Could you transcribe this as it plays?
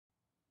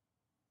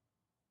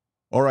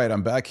All right,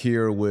 I'm back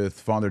here with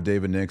Father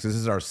David Nix. This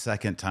is our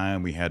second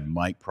time we had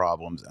mic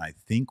problems, and I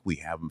think we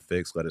have them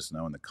fixed. Let us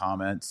know in the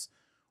comments.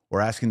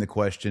 We're asking the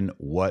question,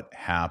 what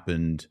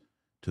happened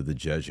to the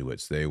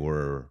Jesuits? They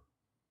were,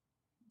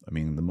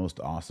 the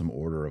most awesome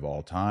order of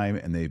all time,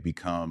 and they've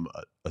become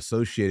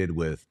associated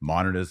with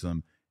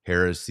modernism,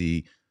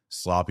 heresy,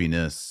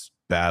 sloppiness,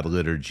 bad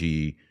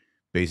liturgy.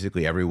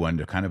 Basically, everyone,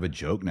 they're kind of a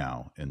joke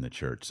now in the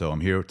church. So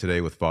I'm here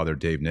today with Father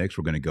Dave Nix.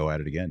 We're going to go at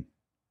it again.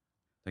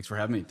 Thanks for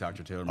having me,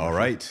 Dr. Taylor. All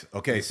right.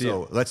 Okay,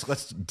 so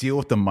let's deal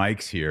with the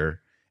mics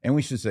here, and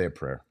we should say a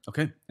prayer.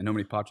 Okay. In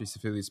nomine Patris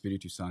et Filii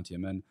Spiritus Sancti.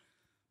 Amen.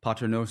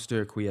 Pater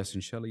noster, qui es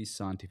in celis,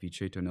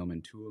 sanctificetur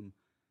nomen tuum.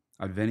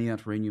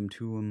 Adveniat regnum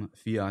tuum,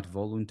 fiat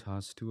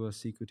voluntas tua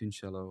sicut in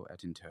cielo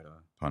et in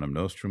terra. Panem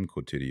nostrum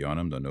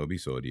quotidianum da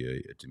nobis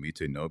hodie, et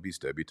dimitte nobis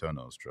debita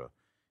nostra,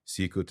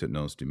 sicut et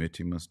nos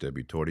dimittimus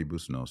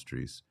debitoribus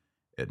nostris,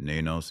 et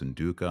ne nos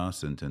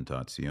inducas in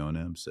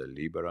tentationem, sed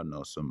libera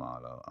nos a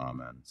malo.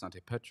 Amen. Sancte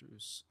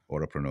Petrus.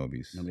 Ora pro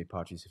nobis. In nomine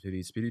Patris et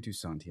Filii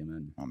Spiritus Sancti.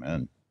 Amen.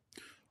 Amen.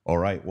 All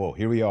right. Well,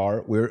 here we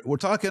are. We're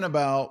talking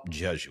about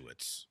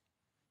Jesuits.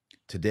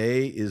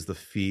 Today is the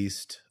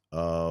feast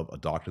of a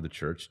doctor of the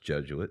church,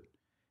 Jesuit,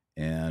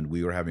 and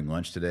we were having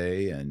lunch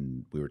today,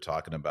 and we were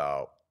talking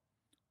about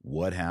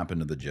what happened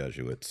to the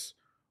Jesuits,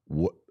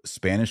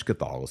 Spanish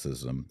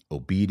Catholicism,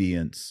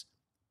 obedience,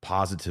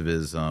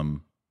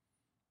 positivism,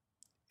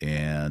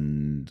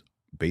 and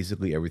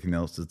basically everything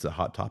else that's a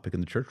hot topic in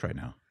the church right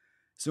now.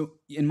 So,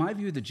 in my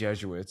view, the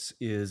Jesuits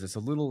it's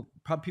a little.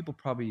 People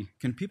probably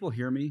can people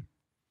hear me?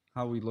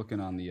 How are we looking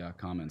on the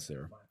comments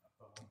there?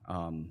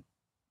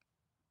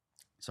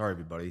 Sorry,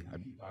 everybody.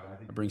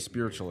 I bring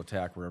spiritual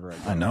attack wherever I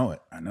go.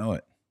 I know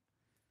it.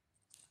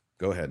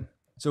 Go ahead.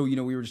 So,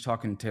 we were just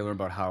talking, Taylor,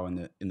 about how in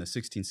the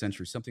 16th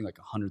century, something like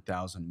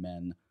 100,000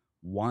 men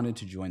wanted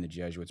to join the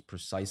Jesuits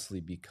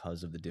precisely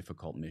because of the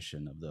difficult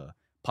mission, of the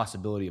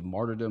possibility of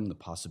martyrdom, the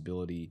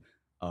possibility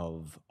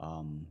of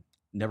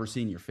never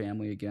seeing your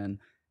family again.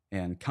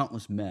 And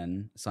countless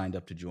men signed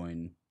up to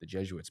join the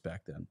Jesuits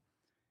back then.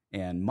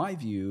 And my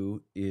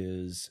view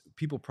is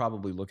people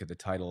probably look at the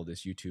title of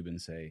this YouTube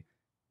and say,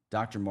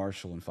 Dr.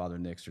 Marshall and Father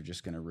Nix are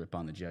just going to rip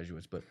on the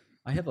Jesuits. But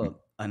I have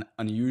an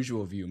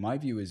unusual view. My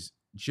view is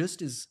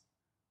just as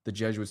the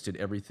Jesuits did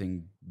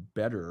everything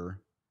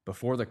better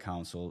before the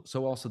council,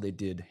 so also they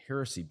did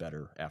heresy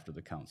better after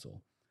the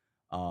council.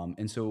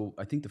 And so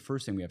I think the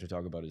first thing we have to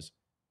talk about is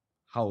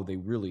how they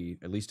really,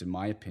 at least in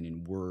my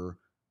opinion, were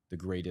the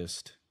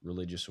greatest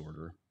religious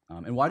order.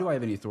 And why do I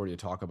have any authority to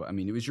talk about?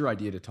 It was your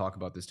idea to talk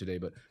about this today,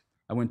 but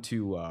I went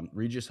to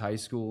Regis High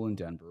School in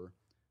Denver.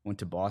 Went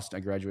to Boston.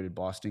 I graduated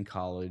Boston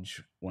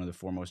College, one of the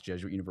foremost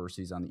Jesuit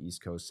universities on the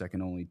East Coast,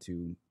 second only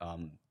to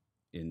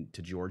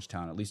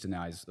Georgetown, at least in the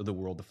eyes of the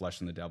world, the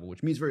flesh and the devil,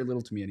 which means very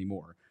little to me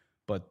anymore.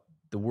 But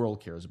the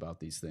world cares about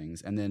these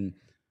things. And then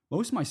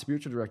most of my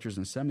spiritual directors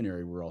in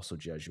seminary were also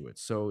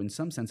Jesuits. So in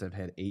some sense, I've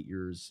had 8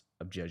 years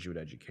of Jesuit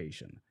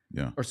education.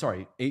 Yeah. Or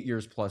sorry, 8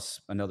 years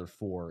plus another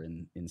 4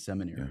 in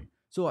seminary. Yeah.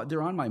 So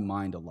they're on my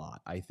mind a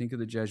lot. I think of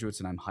the Jesuits,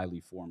 and I'm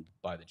highly formed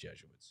by the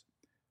Jesuits.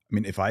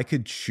 If I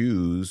could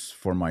choose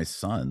for my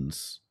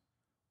sons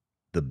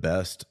the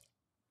best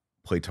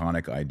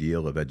Platonic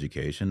ideal of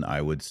education,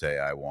 I would say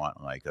I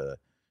want like a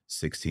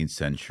 16th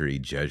century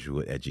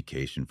Jesuit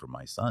education for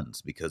my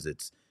sons, because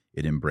it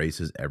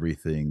embraces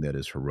everything that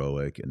is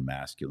heroic and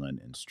masculine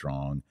and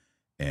strong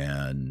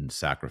and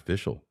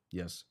sacrificial.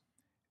 Yes.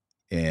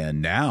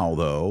 And now,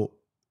 though,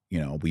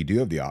 we do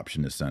have the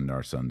option to send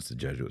our sons to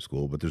Jesuit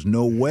school, but there's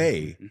no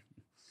way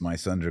my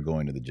sons are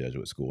going to the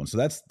Jesuit school. And so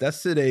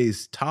that's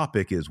today's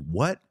topic, is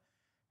what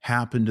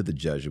happened to the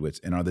Jesuits,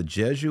 and are the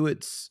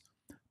Jesuits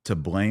to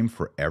blame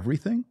for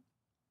everything?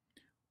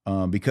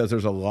 Because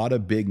there's a lot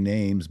of big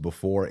names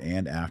before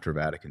and after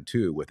Vatican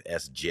II with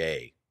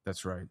SJ.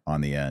 That's right.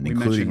 On the end,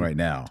 including right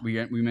now. We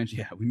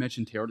mentioned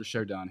Teilhard de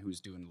Chardin, who was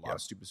doing a lot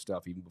of stupid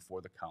stuff even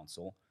before the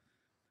council.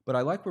 But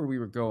I like where we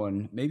were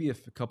going. Maybe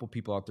if a couple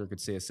people out there could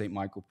say a St.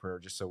 Michael prayer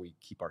just so we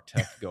keep our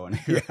tech going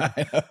here.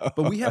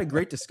 But we had a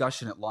great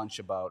discussion at lunch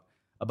about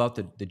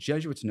the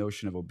Jesuits'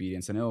 notion of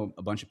obedience. I know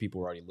a bunch of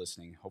people were already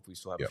listening. Hopefully we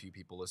still have a few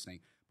people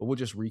listening. But we'll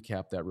just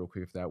recap that real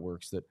quick if that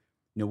works. That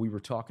we were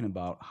talking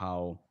about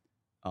how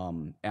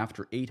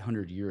after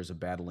 800 years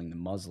of battling the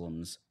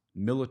Muslims,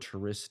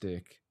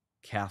 militaristic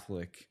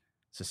Catholic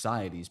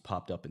societies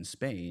popped up in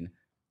Spain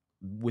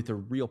with a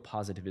real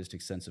positivistic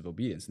sense of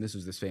obedience. And this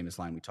was this famous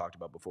line we talked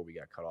about before we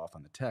got cut off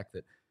on the tech,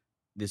 that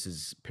this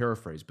is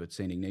paraphrased, but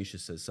St.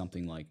 Ignatius says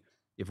something like,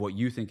 if what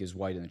you think is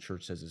white and the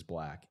church says is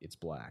black, it's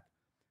black.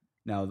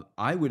 Now,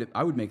 I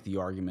would make the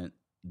argument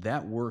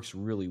that works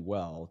really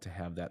well to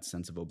have that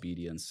sense of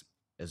obedience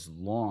as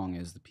long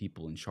as the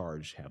people in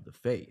charge have the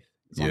faith,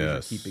 as long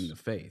as they're keeping the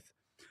faith.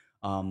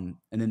 And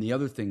then the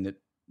other thing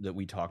that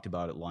we talked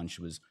about at lunch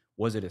was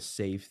it a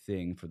safe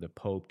thing for the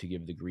Pope to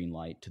give the green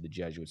light to the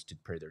Jesuits to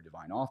pray their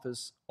divine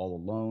office all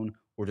alone,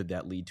 or did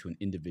that lead to an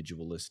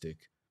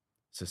individualistic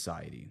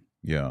society?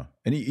 Yeah.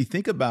 And you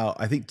think about,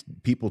 I think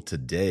people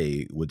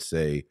today would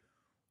say,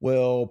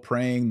 well,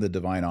 praying the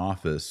divine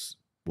office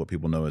what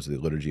people know as the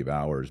Liturgy of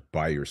Hours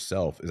by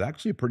yourself is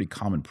actually a pretty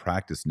common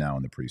practice now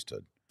in the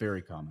priesthood.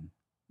 Very common.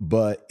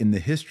 But in the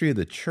history of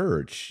the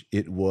church,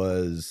 the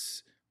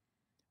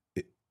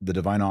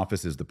divine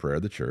office is the prayer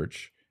of the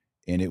church,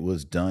 and it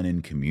was done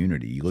in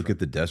community. You look at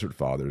the Desert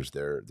Fathers;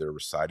 they're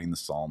reciting the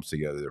Psalms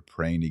together, they're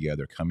praying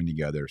together, coming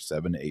together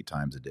 7 to 8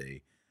 times a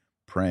day,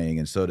 praying.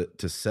 And so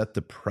to set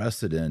the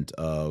precedent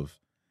of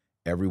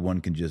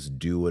everyone can just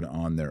do it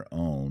on their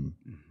own,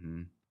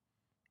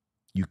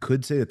 you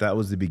could say that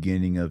was the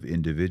beginning of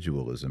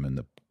individualism in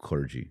the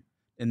clergy.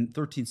 In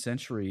 13th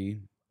century,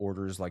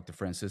 orders like the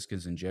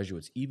Franciscans and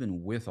Jesuits,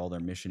 even with all their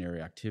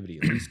missionary activity,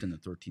 at least in the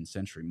 13th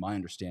century, my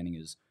understanding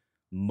is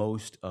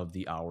most of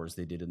the hours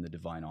they did in the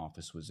divine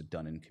office was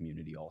done in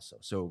community also.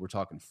 So we're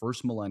talking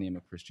first millennium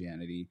of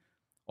Christianity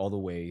all the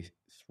way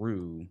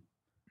through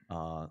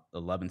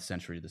 11th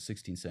century to the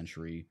 16th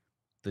century.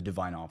 The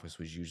divine office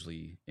was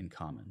usually in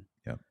common.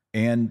 Yeah.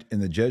 And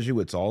the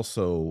Jesuits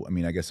also, I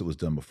mean, I guess it was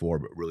done before,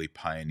 but really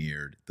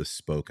pioneered the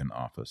spoken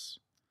office,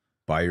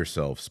 by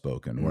yourself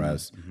spoken.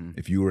 Whereas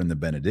if you were in the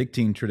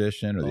Benedictine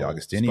tradition or the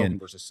Augustinian, spoken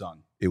versus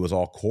sung, it was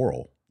all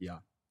choral. Yeah.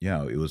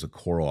 Yeah, it was a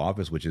choral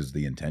office, which is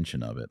the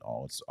intention of it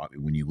all. It's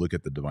when you look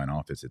at the divine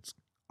office, it's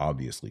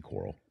obviously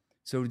choral.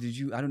 So I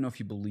don't know if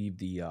you believe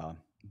the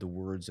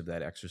words of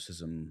that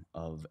exorcism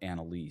of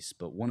Annalise,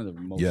 but one of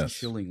the most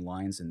chilling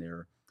lines in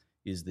there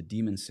is the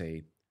demons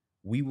say,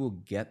 "We will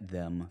get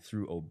them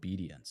through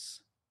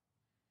obedience."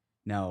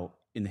 Now,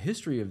 in the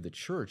history of the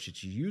church,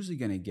 it's usually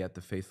going to get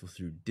the faithful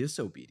through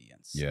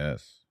disobedience.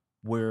 Yes.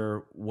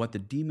 Where what the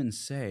demons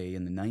say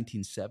in the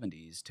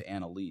 1970s to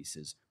Annalise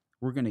is,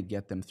 we're going to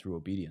get them through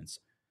obedience.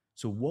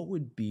 So what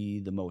would be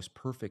the most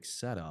perfect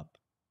setup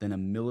than a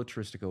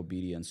militaristic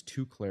obedience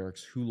to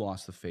clerics who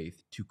lost the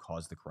faith to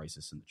cause the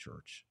crisis in the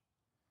church?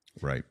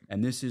 Right.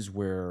 And this is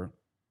where,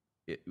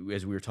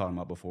 as we were talking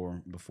about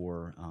before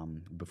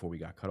we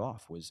got cut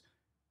off, was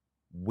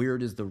where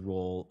does the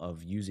role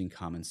of using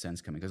common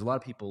sense come in? Because a lot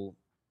of people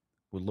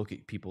would look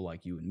at people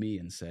like you and me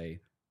and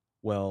say,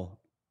 well,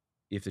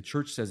 if the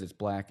church says it's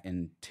black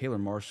and Taylor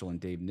Marshall and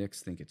Dave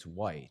Nix think it's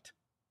white,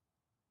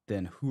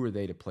 then who are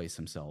they to place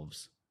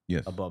themselves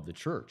above the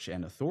church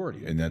and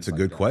authority? And that's a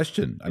good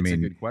question. I mean, a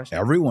good question.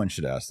 Everyone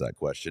should ask that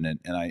question.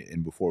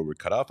 And before we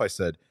cut off, I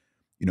said,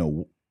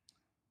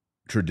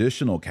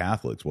 traditional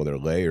Catholics, whether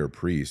lay or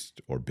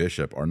priest or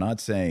bishop, are not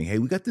saying, hey,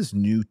 we got this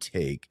new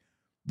take,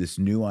 this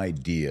new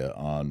idea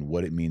on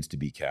what it means to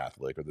be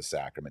Catholic or the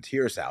sacraments.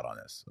 Hear us out on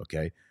this,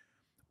 okay?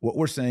 What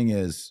we're saying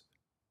is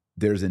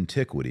there's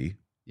antiquity.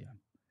 Yeah.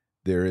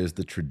 There is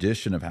the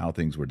tradition of how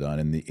things were done.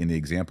 And in the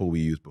example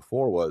we used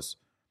before was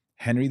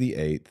Henry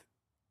VIII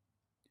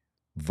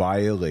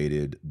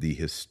violated the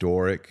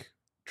historic,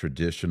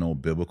 traditional,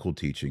 biblical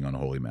teaching on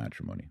holy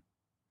matrimony.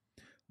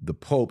 The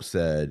Pope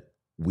said,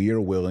 we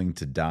are willing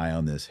to die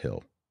on this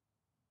hill.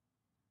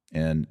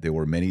 And there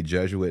were many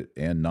Jesuit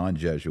and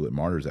non-Jesuit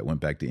martyrs that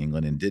went back to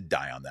England and did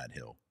die on that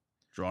hill.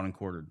 Drawn and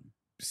quartered.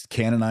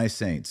 Canonized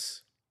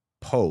saints,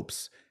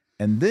 popes.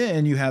 And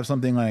then you have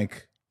something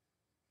like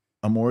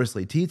Amoris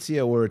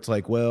Laetitia, where it's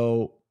like,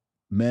 well,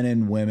 men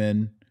and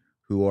women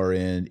who are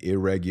in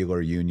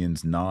irregular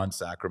unions,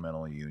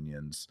 non-sacramental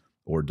unions,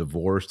 or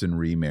divorced and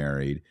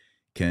remarried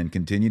can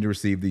continue to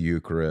receive the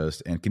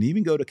Eucharist and can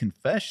even go to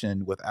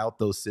confession without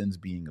those sins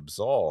being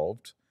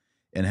absolved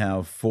and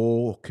have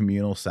full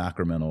communal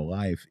sacramental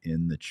life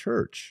in the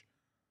church.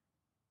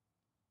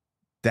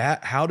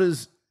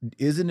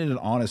 Isn't it an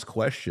honest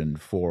question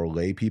for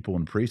lay people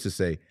and priests to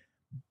say,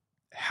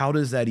 how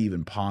does that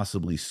even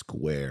possibly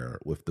square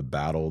with the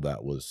battle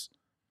that was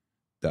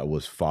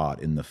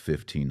fought in the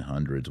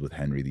 1500s with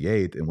Henry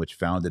VIII, and which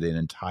founded an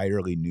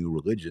entirely new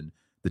religion,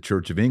 the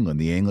Church of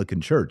England, the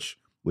Anglican Church,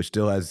 which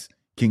still has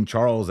King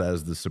Charles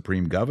as the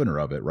supreme governor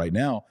of it right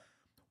now?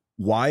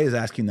 Why is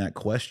asking that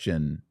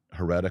question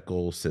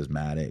heretical,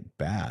 schismatic,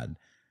 bad?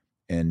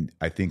 And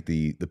I think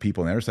the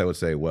people on the other side would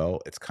say,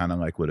 well, it's kind of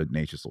like what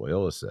Ignatius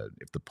Loyola said.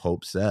 If the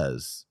Pope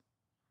says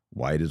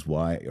white is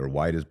white or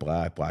white is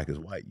black, black is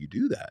white, you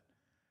do that.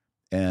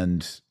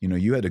 And,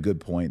 you had a good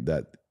point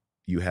that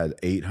you had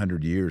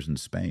 800 years in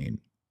Spain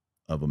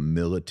of a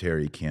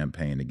military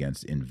campaign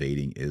against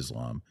invading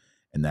Islam.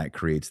 And that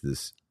creates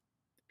this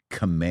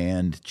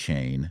command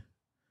chain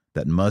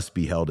that must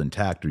be held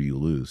intact or you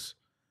lose.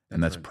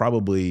 And that's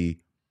probably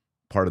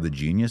part of the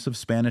genius of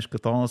Spanish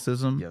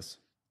Catholicism. Yes.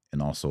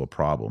 And also a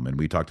problem. And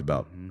we talked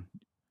about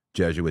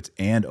Jesuits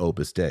and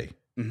Opus Dei.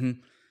 Mm-hmm.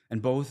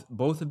 And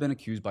both have been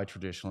accused by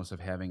traditionalists of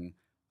having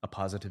a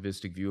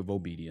positivistic view of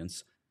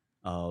obedience,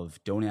 of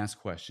don't ask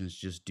questions,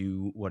 just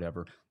do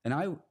whatever.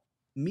 And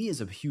me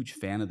as a huge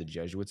fan of the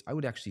Jesuits, I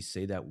would actually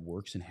say that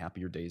works in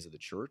happier days of the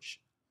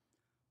church.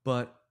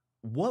 But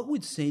what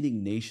would St.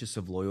 Ignatius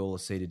of Loyola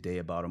say today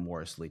about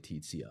Amoris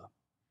Laetitia?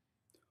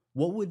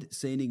 What would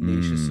St.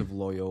 Ignatius of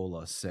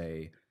Loyola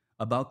say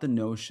about the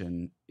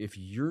notion, if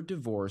you're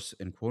divorced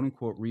and quote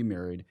unquote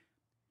remarried,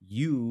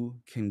 you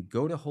can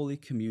go to Holy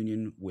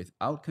Communion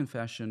without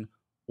confession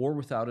or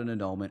without an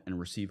annulment and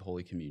receive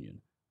Holy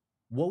Communion?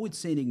 What would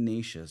St.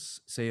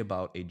 Ignatius say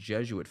about a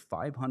Jesuit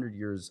 500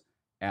 years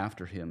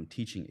after him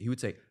teaching? He would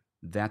say,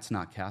 that's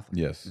not Catholic.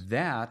 Yes.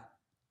 That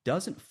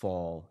doesn't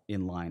fall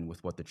in line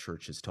with what the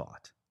church has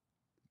taught.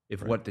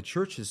 If Right. what the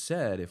church has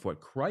said, if what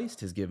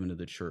Christ has given to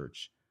the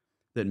church,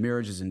 that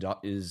marriage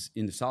is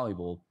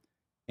indissoluble,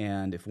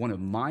 and if one of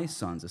my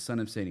sons, a son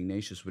of St.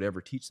 Ignatius, would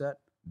ever teach that,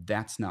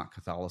 that's not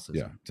Catholicism.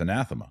 Yeah, it's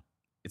anathema.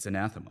 It's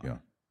anathema. Yeah.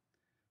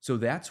 So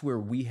that's where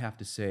we have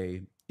to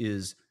say,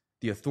 is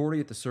the authority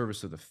at the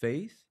service of the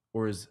faith,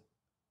 or is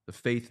the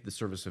faith at the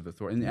service of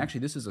authority? And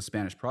actually, this is a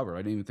Spanish proverb. I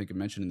didn't even think of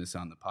mentioning this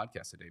on the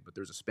podcast today, but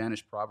there's a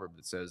Spanish proverb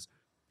that says,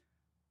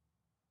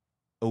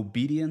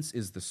 obedience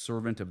is the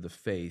servant of the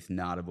faith,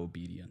 not of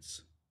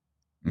obedience.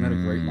 Isn't that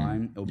a great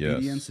line?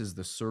 Obedience is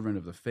the servant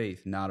of the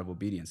faith, not of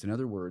obedience. In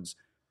other words,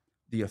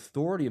 the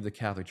authority of the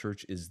Catholic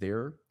Church is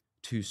there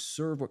to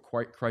serve what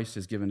Christ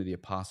has given to the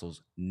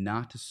apostles,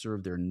 not to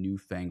serve their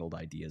newfangled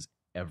ideas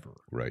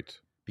ever. Right.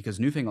 Because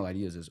newfangled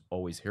ideas is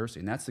always heresy.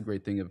 And that's the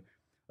great thing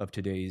of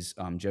today's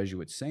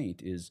Jesuit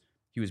saint, is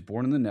he was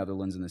born in the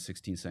Netherlands in the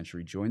 16th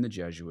century, joined the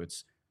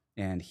Jesuits,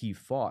 and he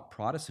fought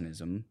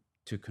Protestantism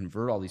to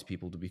convert all these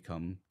people to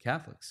become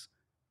Catholics.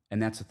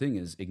 And that's the thing,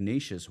 is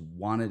Ignatius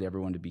wanted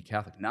everyone to be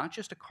Catholic, not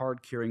just a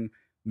card-carrying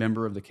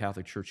member of the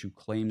Catholic Church who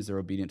claims they're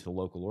obedient to the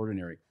local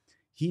ordinary.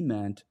 He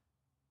meant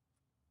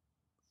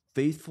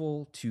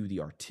faithful to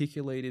the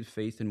articulated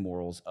faith and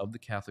morals of the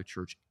Catholic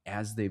Church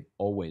as they've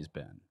always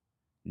been,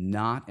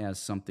 not as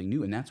something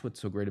new. And that's what's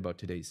so great about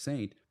today's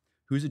saint,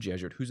 who's a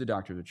Jesuit, who's a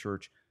doctor of the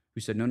church,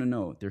 who said,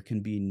 no, there can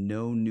be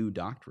no new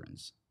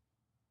doctrines.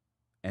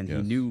 And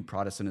he knew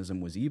Protestantism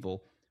was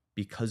evil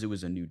because it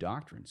was a new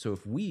doctrine. So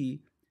if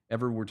we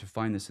ever were to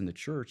find this in the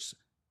church,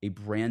 a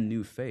brand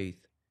new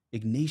faith,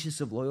 Ignatius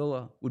of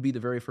Loyola would be the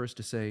very first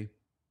to say,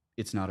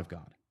 it's not of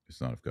God. It's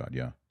not of God,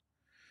 yeah.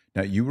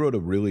 Now, you wrote a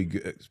really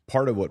good,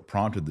 part of what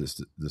prompted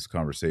this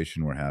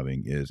conversation we're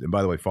having is, and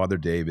by the way, Father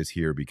Dave is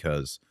here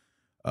because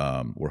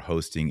we're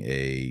hosting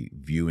a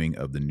viewing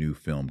of the new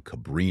film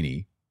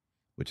Cabrini,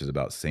 which is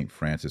about St.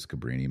 Francis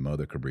Cabrini,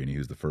 Mother Cabrini,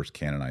 who's the first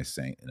canonized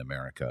saint in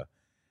America.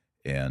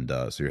 And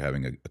so you're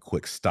having a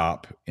quick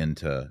stop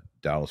into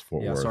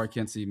Dallas-Fort Worth. Sorry, I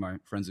can't see my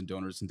friends and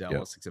donors in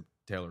Dallas except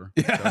Taylor.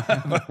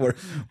 Yeah, but we're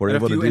and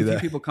able to do and that. A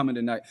few people coming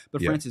tonight.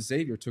 But Francis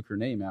Xavier took her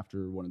name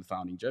after one of the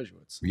founding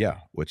Jesuits. Yeah,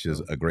 which is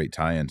a great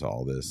tie into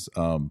all this.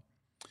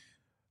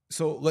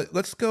 So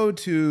let's go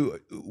to,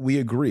 we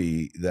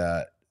agree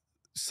that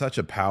such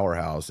a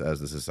powerhouse as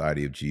the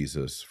Society of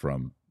Jesus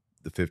from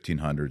the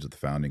 1500s of the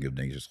founding of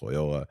Ignatius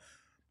Loyola,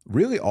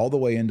 really all the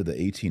way into the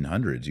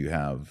 1800s, you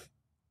have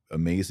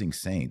amazing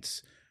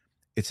saints.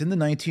 It's in the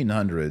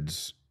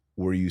 1900s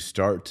where you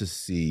start to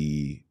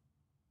see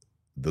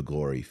the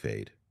glory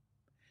fade.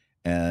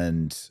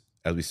 And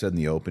as we said in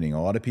the opening,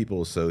 a lot of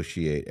people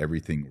associate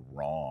everything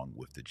wrong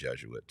with the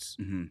Jesuits.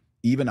 Mm-hmm.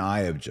 Even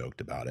I have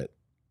joked about it.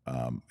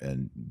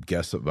 And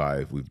guests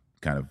we've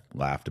kind of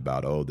laughed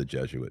about, the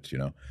Jesuits,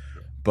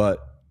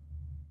 But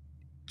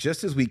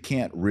just as you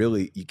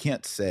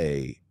can't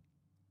say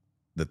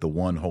that the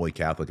one Holy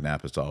Catholic and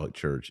Apostolic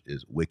Church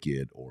is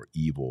wicked or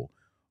evil.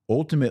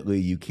 Ultimately,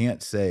 you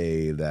can't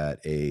say that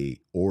a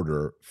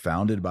order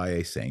founded by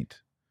a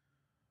saint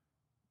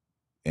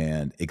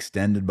and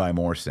extended by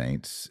more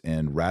saints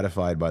and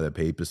ratified by the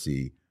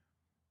papacy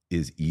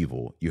is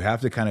evil. You have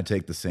to kind of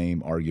take the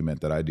same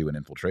argument that I do in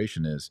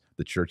infiltration is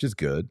the church is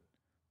good.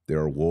 There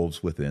are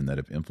wolves within that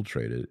have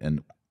infiltrated,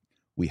 and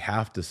we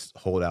have to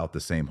hold out the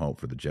same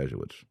hope for the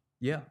Jesuits.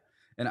 Yeah.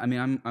 And I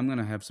mean, I'm going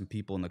to have some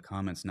people in the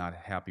comments not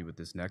happy with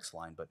this next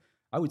line, but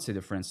I would say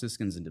the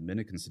Franciscans and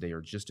Dominicans today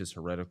are just as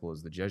heretical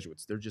as the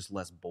Jesuits. They're just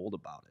less bold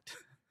about it.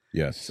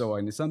 Yes. So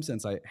in some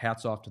sense,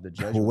 hats off to the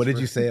Jesuits. Well, what did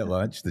you say at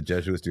lunch? The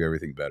Jesuits do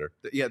everything better.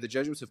 The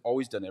Jesuits have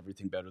always done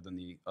everything better than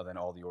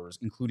all the orders,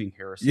 including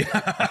heresy.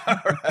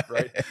 Yeah,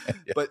 right.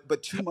 Yeah.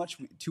 But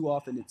too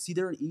often,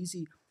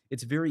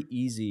 it's very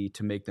easy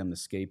to make them the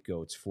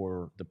scapegoats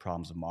for the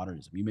problems of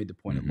modernism. You made the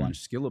point at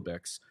lunch,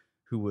 Skilabix,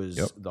 who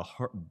was the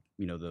heart,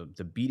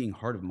 the beating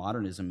heart of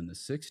modernism in the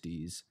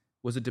 60s,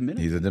 was a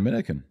Dominican. He's a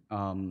Dominican.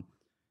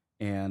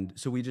 And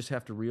so we just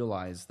have to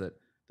realize that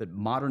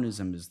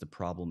modernism is the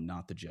problem,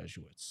 not the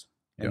Jesuits.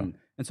 And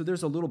so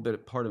there's a little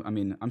bit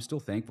I'm still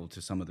thankful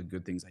to some of the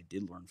good things I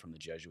did learn from the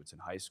Jesuits in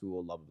high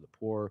school, love of the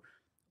poor,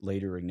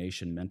 later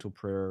Ignatian mental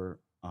prayer,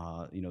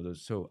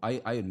 so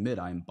I admit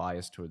I'm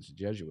biased towards the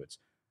Jesuits.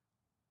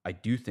 I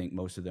do think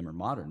most of them are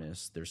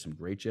modernists. There's some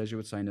great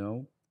Jesuits I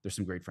know. There's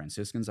some great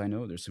Franciscans I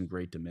know. There's some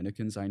great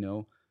Dominicans I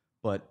know.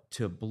 But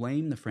to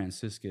blame the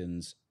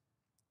Franciscans,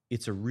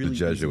 it's a really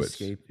easy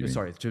scapegoat.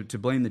 Sorry, to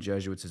blame the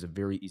Jesuits is a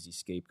very easy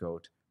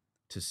scapegoat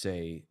to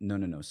say,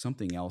 no,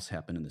 something else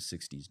happened in the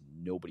 60s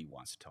nobody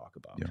wants to talk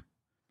about. Yeah.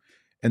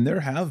 And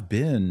there have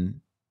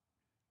been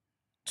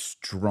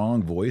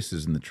strong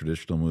voices in the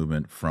traditional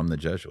movement from the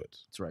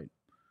Jesuits. That's right.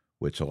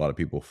 Which a lot of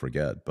people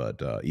forget.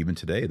 But even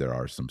today, there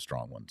are some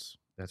strong ones.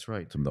 That's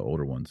right. Some of the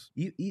older ones.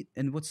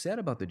 And what's sad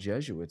about the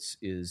Jesuits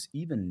is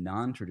even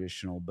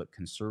non-traditional but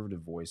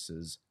conservative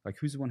voices, like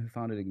who's the one who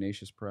founded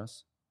Ignatius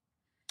Press?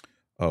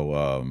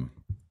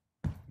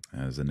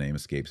 As the name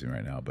escapes me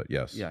right now, but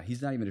yes. Yeah,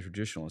 he's not even a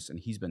traditionalist, and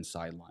he's been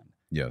sidelined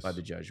Yes. by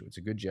the Jesuits.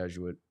 A good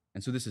Jesuit,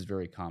 and so this is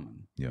very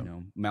common. Yeah. You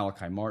know,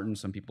 Malachi Martin.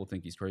 Some people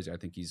think he's crazy. I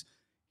think he's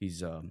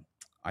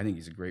I think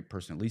he's a great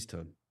person, at least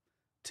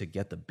to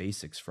get the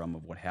basics from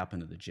of what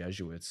happened to the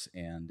Jesuits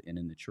and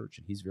in the church.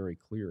 And he's very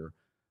clear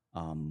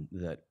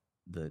that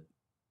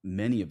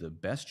many of the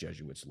best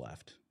Jesuits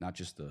left, not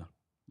just the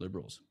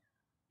liberals.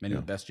 Many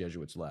of the best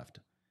Jesuits left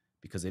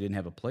because they didn't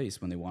have a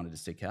place when they wanted to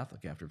stay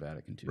Catholic after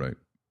Vatican II. Right.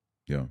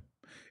 Yeah.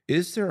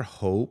 Is there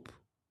hope?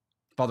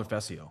 Father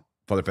Fessio.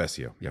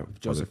 Yeah.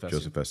 Joseph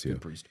Fessio.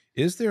 Good priest.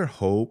 Is there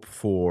hope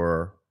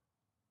for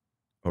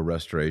a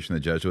restoration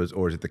of the Jesuits,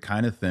 or is it the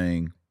kind of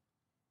thing,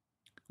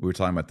 we were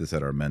talking about this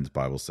at our men's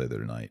Bible study the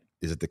other night,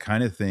 is it the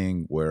kind of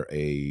thing where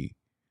a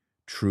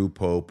true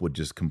pope would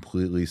just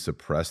completely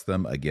suppress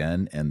them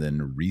again and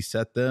then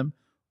reset them?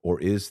 Or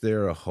is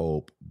there a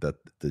hope that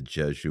the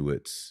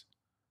Jesuits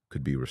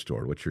could be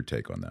restored? What's your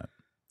take on that?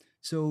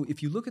 So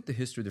if you look at the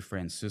history of the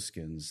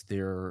Franciscans,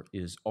 there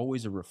is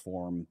always a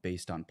reform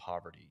based on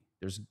poverty.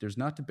 There's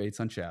not debates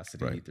on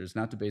chastity. Right. There's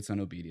not debates on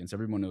obedience.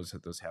 Everyone knows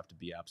that those have to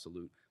be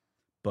absolute.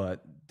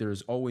 But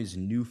there's always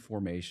new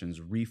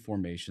formations,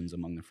 reformations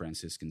among the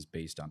Franciscans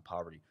based on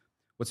poverty.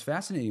 What's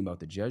fascinating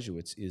about the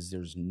Jesuits is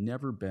there's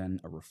never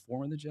been a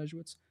reform of the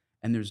Jesuits,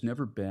 and there's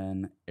never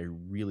been a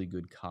really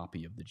good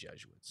copy of the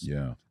Jesuits.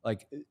 Yeah.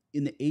 Like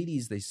in the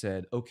 80s, they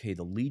said, okay,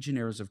 the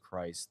Legionnaires of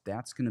Christ,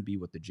 that's going to be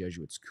what the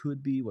Jesuits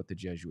could be, what the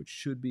Jesuits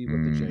should be,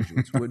 what the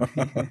Jesuits would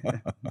be.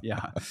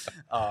 Yeah.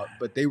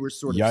 But they were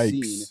sort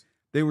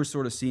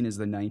of seen as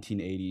the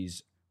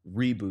 1980s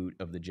reboot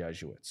of the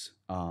Jesuits.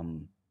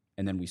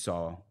 And then we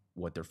saw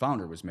what their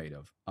founder was made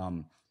of.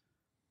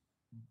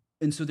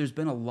 And so there's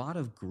been a lot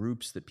of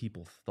groups that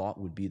people thought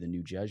would be the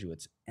new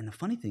Jesuits. And the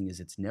funny thing is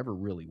it's never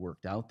really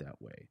worked out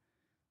that way.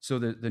 So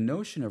the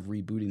notion of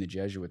rebooting the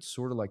Jesuits,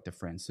 sort of like the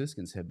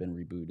Franciscans have been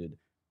rebooted,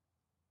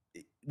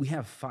 we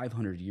have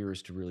 500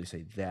 years to really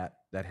say that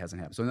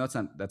hasn't happened. So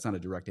that's not a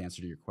direct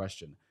answer to your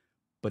question,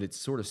 but it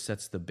sort of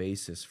sets the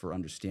basis for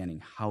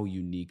understanding how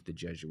unique the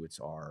Jesuits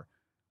are,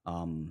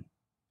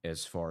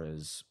 as far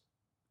as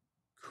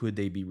could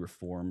they be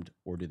reformed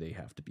or do they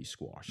have to be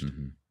squashed?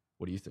 Mm-hmm.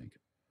 What do you think?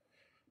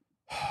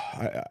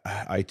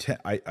 I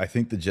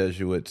think the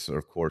Jesuits,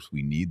 of course,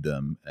 we need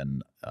them.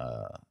 And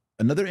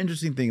another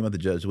interesting thing about the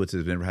Jesuits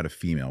is they've never had a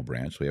female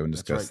branch. We haven't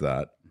discussed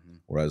that,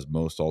 whereas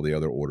most all the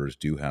other orders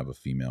do have a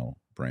female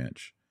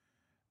branch.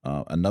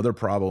 Another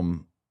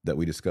problem that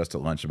we discussed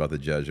at lunch about the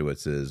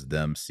Jesuits is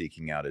them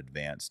seeking out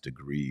advanced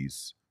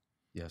degrees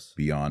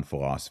beyond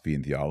philosophy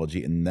and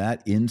theology, and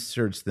that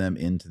inserts them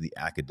into the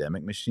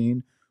academic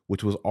machine,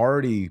 which was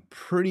already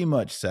pretty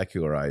much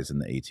secularized in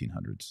the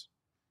 1800s.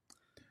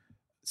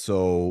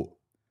 So,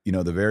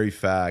 the very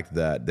fact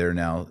that they're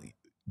now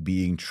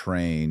being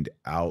trained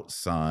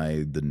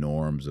outside the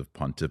norms of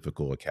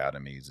pontifical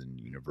academies and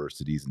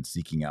universities and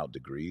seeking out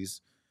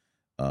degrees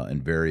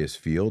in various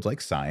fields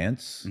like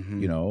science,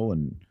 and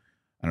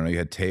I don't know, you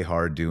had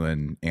Teilhard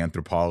doing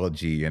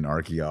anthropology and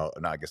archaeology,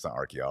 I guess not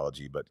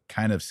archaeology, but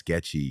kind of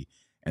sketchy,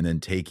 and then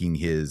taking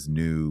his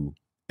new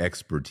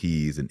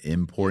expertise and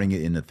importing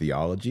it into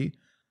theology.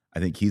 I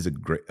think he's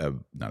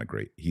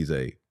he's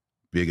a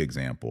big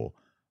example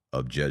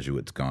of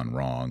Jesuits gone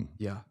wrong.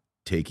 Yeah.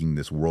 Taking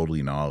this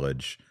worldly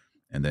knowledge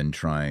and then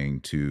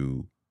trying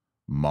to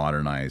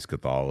modernize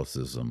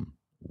Catholicism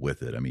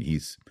with it. I mean,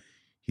 he's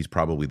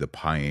probably the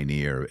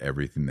pioneer of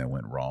everything that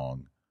went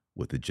wrong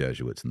with the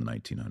Jesuits in the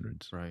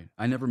 1900s. Right.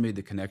 I never made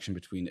the connection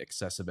between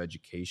excessive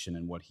education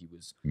and what he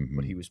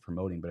was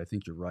promoting, but I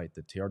think you're right.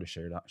 The Teilhard de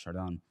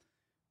Chardin,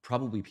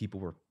 probably people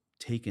were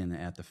taken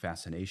at the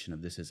fascination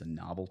of this as a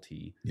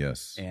novelty.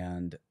 Yes.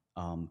 And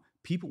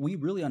we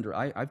really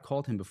I've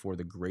called him before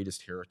the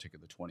greatest heretic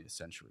of the 20th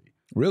century.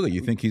 Really?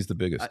 You think he's the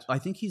biggest? I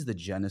think he's the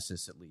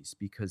genesis, at least,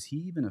 because he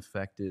even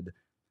affected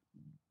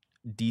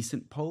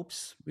decent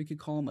popes. We could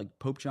call him like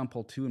Pope John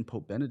Paul II and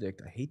Pope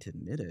Benedict. I hate to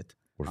admit it.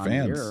 We're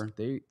fans.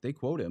 They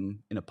quote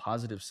him in a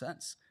positive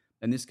sense.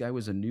 And this guy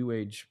was a new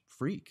age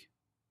freak.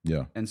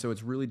 Yeah. And so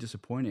it's really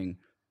disappointing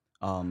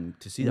to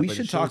see that. We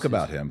should talk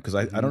about him, because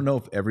I don't know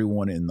if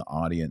everyone in the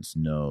audience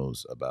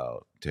knows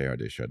about Teilhard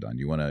de Chardin.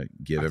 You want to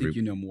give I think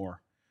you know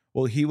more.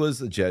 Well, he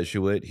was a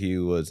Jesuit. He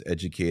was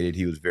educated.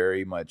 He was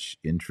very much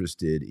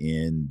interested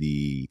in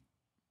the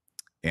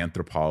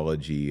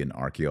anthropology and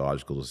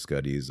archaeological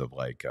studies of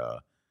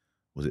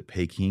was it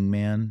Peking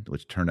Man,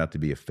 which turned out to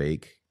be a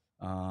fake?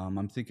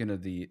 I'm thinking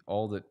of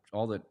all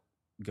that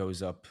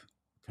goes up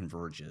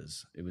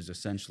converges. It was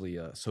essentially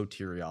a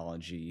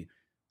soteriology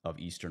of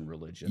Eastern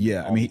religion.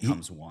 Yeah, I mean,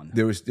 becomes one.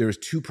 There was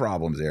two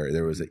problems there.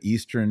 There was an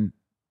Eastern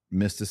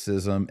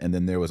mysticism, and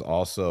then there was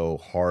also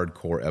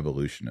hardcore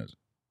evolutionarism.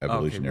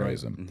 Okay, right.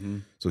 Mm-hmm.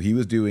 So he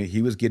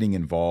was getting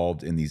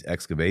involved in these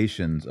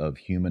excavations of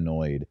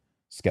humanoid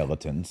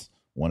skeletons,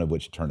 one of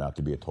which turned out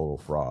to be a total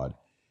fraud.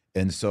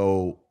 And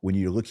so when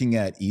you're looking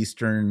at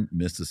Eastern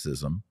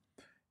mysticism,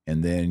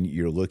 and then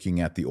you're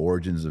looking at the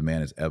origins of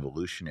man as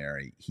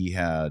evolutionary, he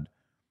had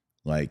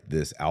like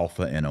this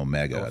alpha and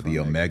omega, the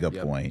omega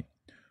point,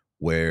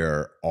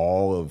 where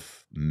all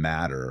of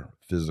matter,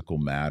 physical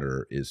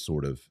matter, is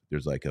sort of,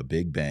 there's like a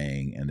big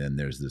bang, and then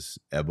there's this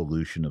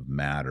evolution of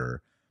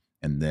matter,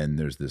 and then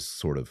there's this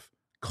sort of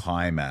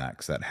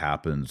climax that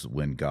happens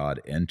when God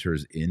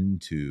enters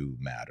into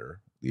matter,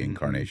 the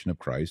incarnation of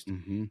Christ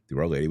through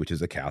Our Lady, which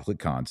is a Catholic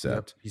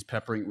concept. He's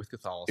peppering it with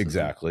Catholicism.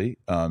 Exactly.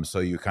 So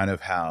you kind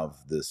of have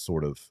this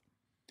sort of,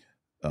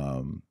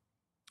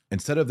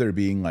 instead of there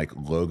being like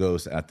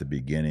logos at the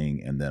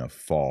beginning and then a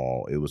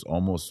fall, it was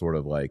almost sort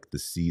of like the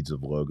seeds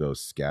of logos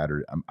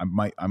scattered. I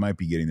might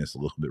be getting this a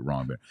little bit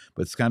wrong, but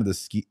it's kind of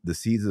the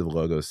seeds of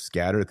logos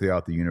scattered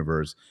throughout the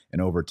universe,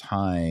 and over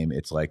time,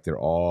 it's like they're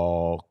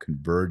all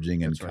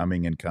converging and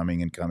coming and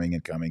coming and coming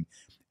and coming,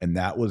 and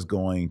that was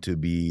going to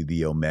be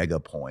the omega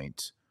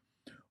point,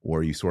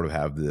 where you sort of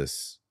have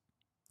this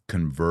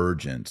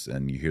convergence,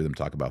 and you hear them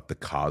talk about the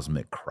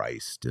cosmic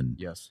Christ, and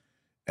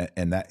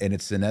and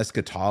it's an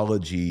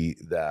eschatology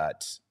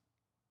that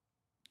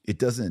it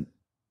doesn't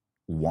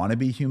want to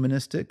be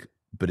humanistic,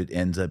 but it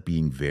ends up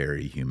being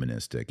very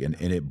humanistic, and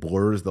it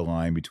blurs the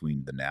line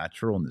between the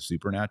natural and the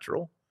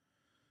supernatural,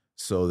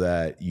 so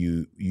that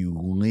you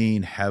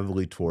lean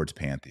heavily towards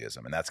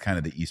pantheism, and that's kind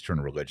of the Eastern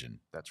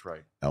religion. That's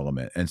right.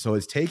 Element. And so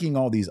it's taking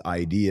all these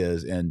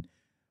ideas, and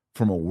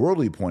from a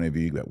worldly point of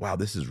view, you go, wow,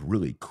 this is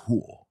really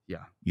cool.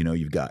 Yeah. You know,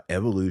 you've got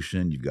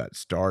evolution, you've got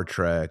Star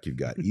Trek, you've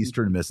got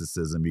Eastern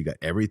mysticism, you got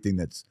everything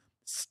that's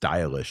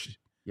stylish.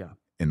 Yeah.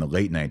 In the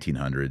late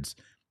 1900s,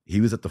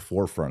 he was at the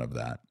forefront of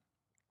that.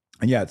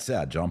 And yeah, it's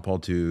sad. John Paul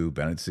II,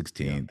 Benedict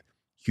XVI,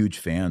 huge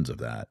fans of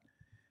that.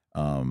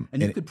 And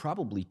you could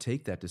probably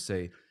take that to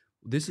say,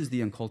 this is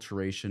the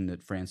enculturation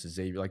that Francis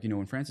Xavier, like, you know,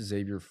 when Francis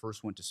Xavier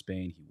first went to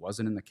Spain, he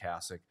wasn't in the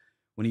cassock.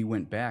 When he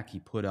went back, he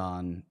put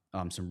on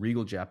some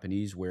regal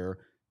Japanese wear,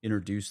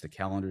 introduced the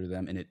calendar to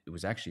them, and it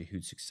was actually a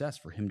huge success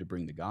for him to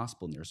bring the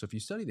gospel in there. So if you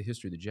study the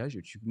history of the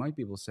Jesuits, you might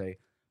be able to say,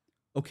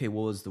 okay,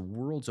 well, as the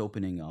world's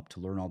opening up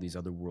to learn all these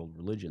other world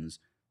religions,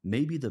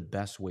 maybe the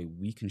best way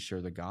we can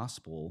share the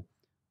gospel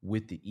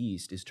with the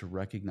East is to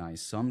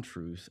recognize some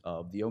truth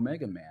of the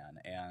Omega Man,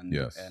 and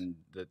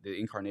the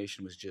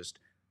incarnation was just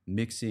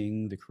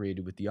mixing the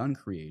created with the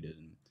uncreated.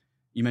 And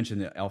you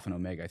mentioned the Alpha and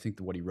Omega. I think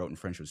that what he wrote in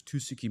French was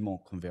tout ce qui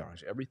monte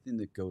converge. Everything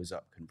that goes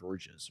up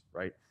converges,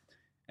 right?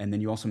 And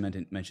then you also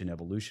mentioned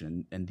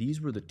evolution. And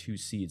these were the two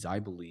seeds, I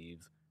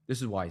believe. This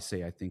is why I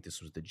say I think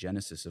this was the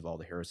genesis of all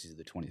the heresies of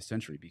the 20th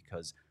century,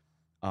 because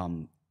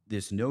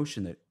this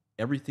notion that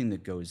everything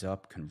that goes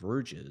up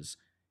converges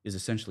is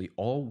essentially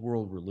all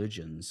world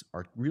religions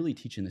are really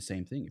teaching the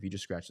same thing if you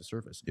just scratch the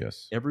surface.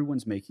 Yes.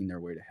 Everyone's making their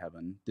way to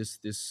heaven.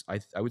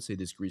 I would say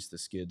this greased the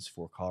skids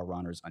for Karl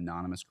Rahner's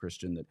anonymous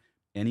Christian, that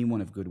anyone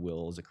of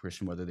goodwill is a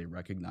Christian, whether they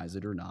recognize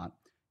it or not.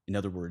 In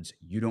other words,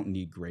 you don't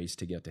need grace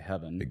to get to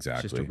heaven.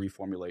 Exactly. It's just a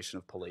reformulation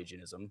of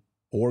Pelagianism.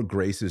 Or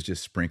grace is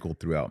just sprinkled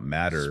throughout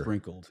matter.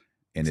 Sprinkled.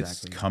 And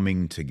it's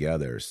coming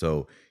together.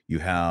 So you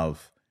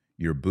have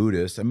your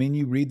Buddhists. I mean,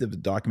 you read the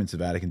documents of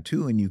Vatican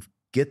II and you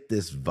get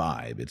this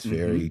vibe. It's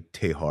very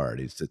Teilhard.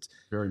 It's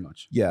very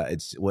much. Yeah,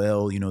 it's,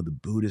 well, you know, the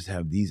Buddhists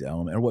have these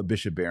elements, or what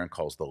Bishop Barron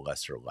calls the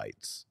lesser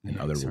lights in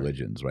other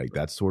religions, right?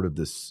 That's sort of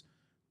this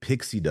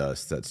pixie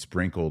dust that's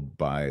sprinkled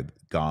by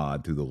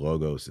God through the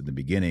Logos in the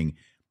beginning.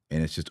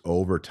 And it's just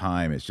over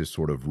time, it's just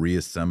sort of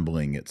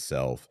reassembling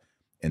itself.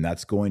 And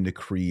that's going to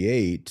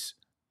create,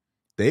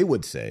 they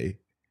would say,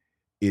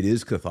 it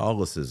is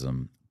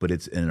Catholicism, but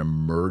it's an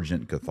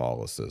emergent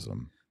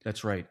Catholicism.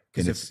 That's right.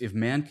 Because if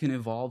man can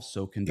evolve,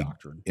 so can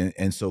doctrine.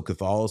 And so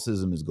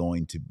Catholicism is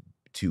going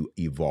to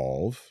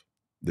evolve.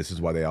 This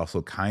is why they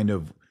also kind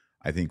of,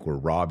 I think, were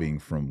robbing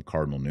from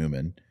Cardinal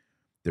Newman.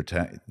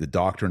 The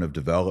doctrine of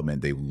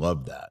development, they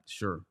love that.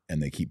 Sure.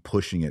 And they keep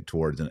pushing it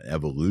towards an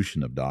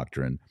evolution of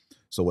doctrine.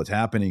 So what's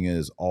happening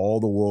is all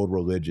the world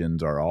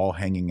religions are all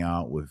hanging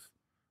out with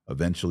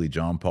eventually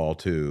John Paul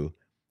II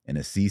and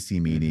Assisi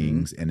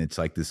meetings, and it's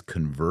like this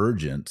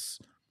convergence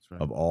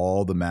of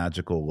all the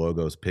magical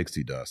Logos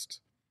pixie dust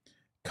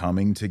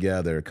coming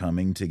together,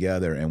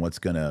 and what's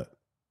going to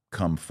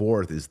come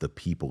forth is the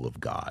people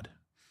of God.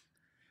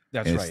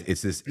 That's right.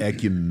 It's this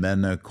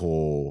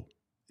ecumenical,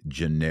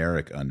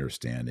 generic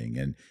understanding,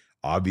 and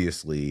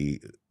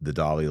obviously the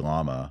Dalai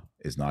Lama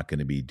is not going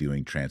to be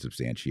doing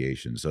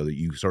transubstantiation, so that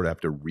you sort of have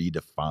to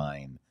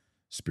redefine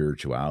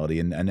spirituality,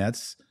 and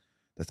that's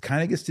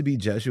kind of gets to be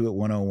Jesuit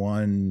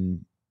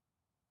 101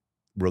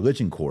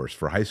 religion course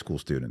for high school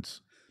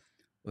students.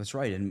 That's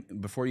right.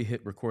 And before you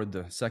hit record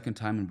the second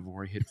time, and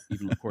before you hit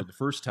even record the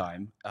first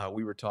time,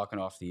 we were talking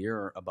off the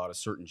air about a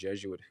certain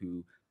Jesuit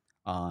who,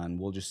 on,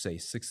 we'll just say,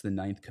 6th and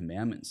 9th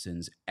commandment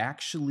sins,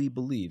 actually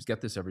believes,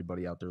 get this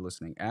everybody out there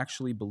listening,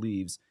 actually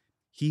believes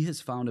he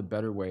has found a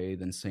better way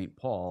than St.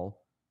 Paul,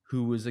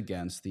 who was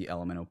against the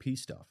LMNOP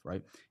stuff,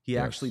 right? He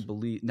actually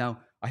believed. Now,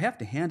 I have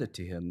to hand it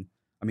to him.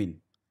 I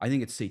mean, I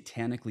think it's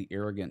satanically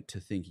arrogant to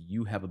think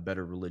you have a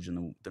better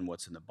religion than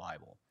what's in the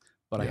Bible.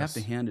 But I have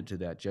to hand it to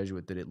that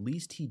Jesuit that at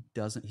least he's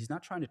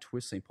not trying to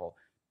twist St. Paul.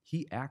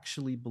 He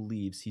actually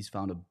believes he's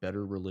found a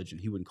better religion.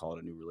 He wouldn't call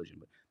it a new religion,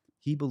 but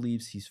he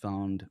believes he's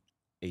found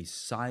a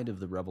side of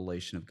the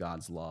revelation of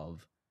God's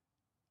love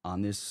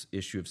on this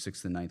issue of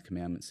sixth and ninth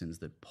commandment sins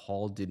that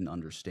Paul didn't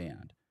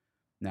understand.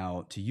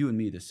 Now, to you and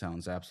me, this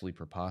sounds absolutely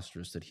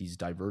preposterous that he's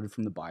diverted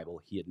from the Bible.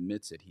 He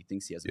admits it. He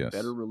thinks he has a Yes.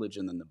 better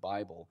religion than the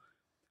Bible.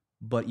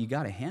 But you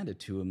got to hand it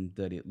to him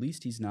that at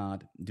least he's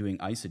not doing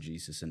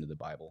eisegesis into the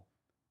Bible.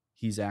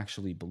 He's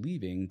actually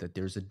believing that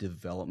there's a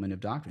development of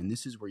doctrine. And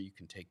this is where you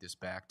can take this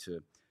back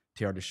to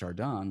Teilhard de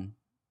Chardin,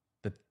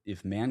 that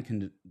if man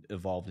can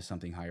evolve to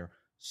something higher,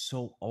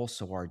 so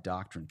also our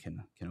doctrine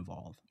can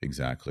evolve.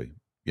 Exactly.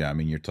 Yeah, I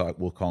mean,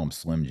 we'll call him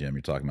Slim Jim.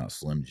 You're talking about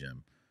Slim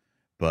Jim.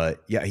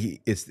 But yeah,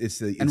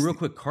 And real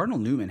quick, Cardinal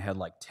Newman had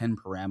like 10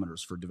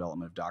 parameters for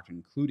development of doctrine,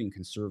 including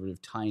conservative,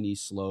 tiny,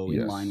 slow,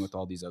 in line with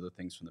all these other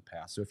things from the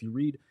past. So if you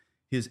read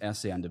his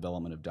essay on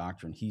development of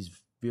doctrine, he's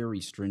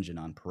very stringent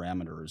on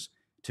parameters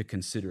to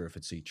consider if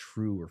it's a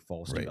true or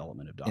false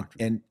development of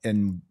doctrine.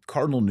 And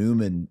Cardinal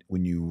Newman,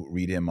 when you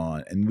read him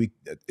on, and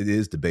it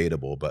is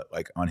debatable, but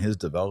like on his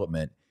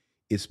development,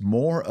 it's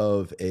more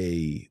of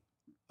a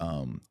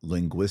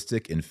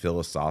linguistic and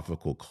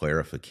philosophical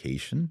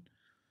clarification.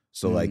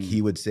 So like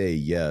he would say,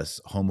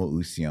 yes,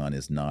 homoousion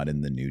is not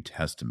in the New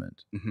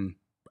Testament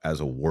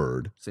as a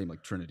word. Same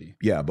like Trinity.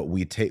 Yeah, but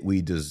we take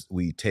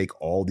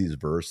all these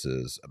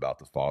verses about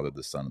the Father,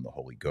 the Son, and the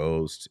Holy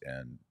Ghost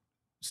and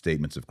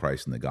statements of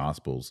Christ in the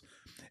Gospels.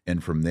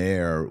 And from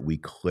there, we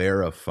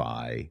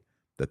clarify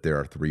that there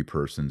are three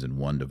persons in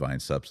one divine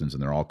substance,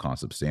 and they're all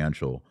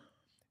consubstantial.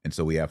 And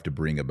so we have to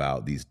bring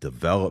about these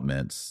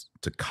developments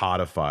to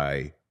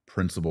codify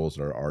principles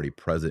that are already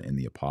present in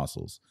the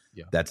apostles.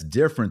 Yeah. That's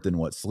different than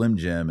what Slim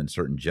Jim and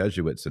certain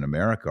Jesuits in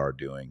America are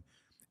doing,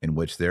 in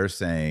which they're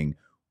saying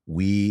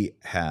we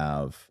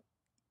have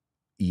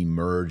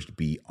emerged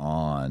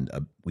beyond,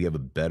 we have a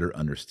better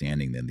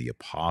understanding than the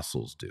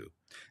apostles do.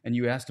 And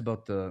you asked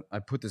about I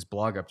put this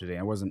blog up today.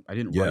 I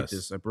didn't write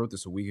this. I wrote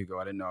this a week ago.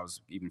 I didn't know I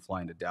was even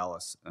flying to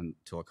Dallas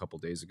until a couple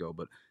days ago.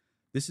 But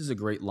this is a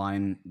great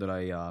line that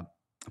I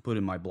put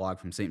in my blog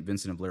from St.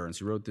 Vincent of Lerins.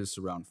 He wrote this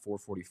around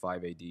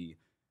 445 AD.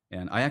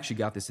 And I actually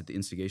got this at the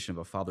instigation of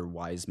a Father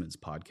Wiseman's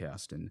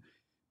podcast.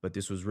 But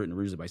this was written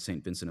originally by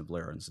St. Vincent of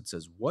Lerins. It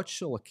says, "What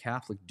shall a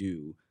Catholic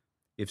do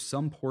if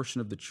some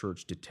portion of the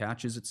church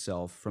detaches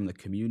itself from the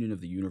communion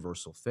of the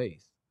universal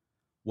faith?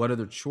 What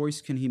other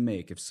choice can he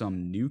make if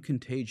some new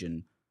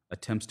contagion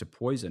attempts to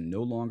poison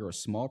no longer a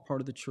small part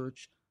of the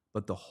church,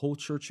 but the whole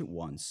church at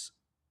once?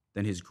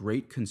 Then his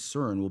great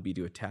concern will be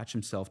to attach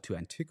himself to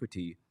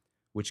antiquity,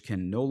 which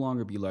can no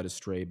longer be led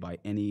astray by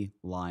any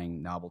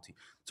lying novelty."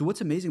 So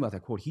what's amazing about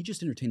that quote, he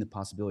just entertained the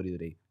possibility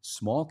that a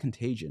small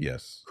contagion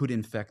could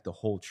infect the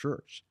whole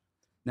church.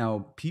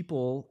 Now,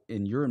 people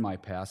in your and my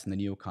past in the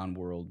neocon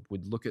world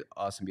would look at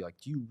us and be like,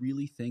 do you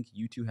really think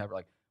you two have,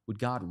 like, would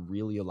God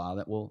really allow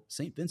that? Well,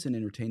 St. Vincent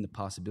entertained the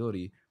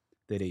possibility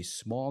that a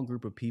small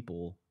group of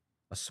people,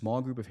 a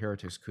small group of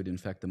heretics could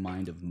infect the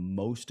mind of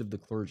most of the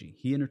clergy.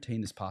 He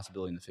entertained this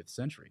possibility in the 5th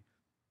century.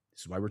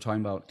 This is why we're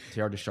talking about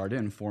Teilhard de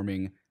Chardin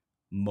forming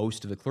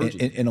most of the clergy.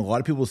 And a lot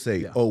of people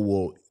say, oh,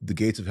 well, the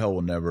gates of hell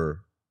will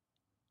never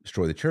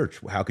destroy the church.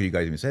 How could you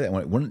guys even say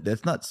that?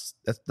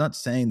 That's not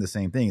saying the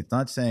same thing. It's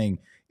not saying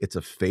it's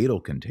a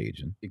fatal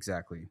contagion.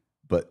 Exactly.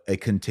 But a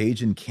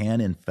contagion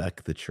can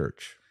infect the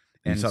church.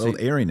 And it's called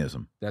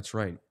Arianism. That's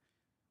right.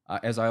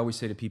 As I always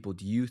say to people,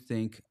 do you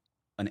think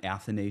an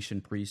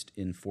Athanasian priest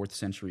in 4th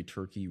century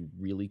Turkey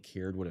really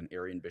cared what an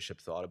Arian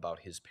bishop thought about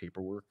his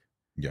paperwork?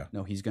 Yeah.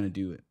 No, he's going to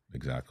do it.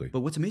 Exactly.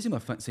 But what's amazing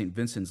about St.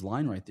 Vincent's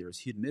line right there is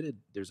he admitted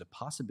there's a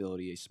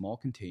possibility a small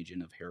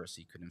contagion of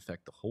heresy could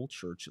infect the whole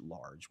church at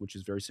large, which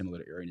is very similar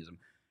to Arianism.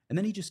 And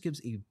then he just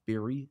gives a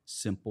very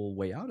simple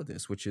way out of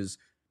this, which is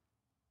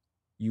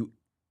you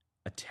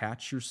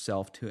attach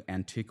yourself to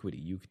antiquity.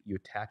 You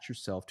attach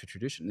yourself to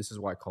tradition. This is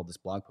why I called this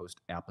blog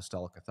post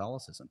Apostolic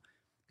Catholicism.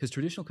 Because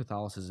traditional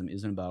Catholicism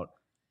isn't about,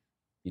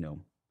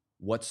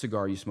 what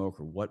cigar you smoke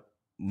or what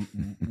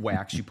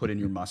wax you put in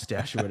your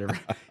mustache or whatever.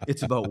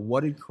 It's about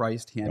what did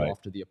Christ hand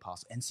off to the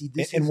apostles. And see,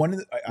 this and one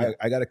of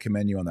I got to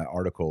commend you on that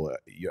article.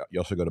 You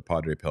also go to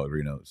Padre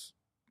Pellegrino's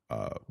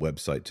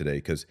website today,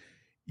 because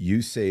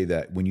you say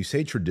that when you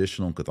say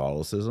traditional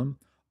Catholicism,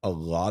 a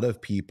lot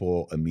of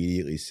people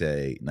immediately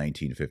say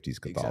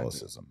 1950s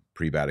Catholicism,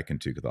 pre-Vatican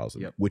II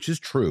Catholicism, which is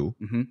true,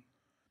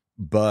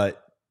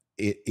 but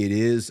it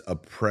is a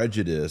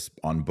prejudice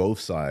on both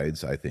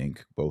sides, I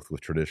think, both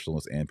with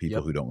traditionalists and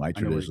people who don't like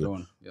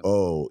traditionalists.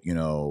 Oh,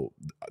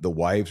 the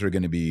wives are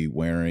going to be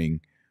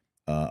wearing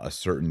a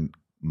certain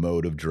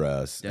mode of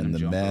dress, and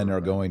the men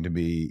are going to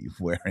be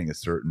wearing a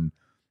certain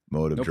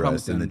mode of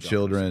dress, and the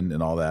children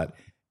and all that.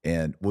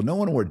 And no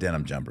one wore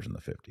denim jumpers in the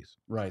 50s.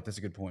 Right. That's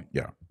a good point.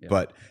 Yeah.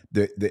 But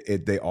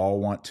they all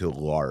want to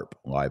LARP,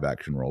 live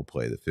action role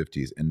play, the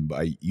 50s. And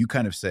you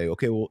kind of say,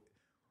 okay, well,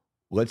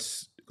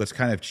 let's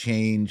kind of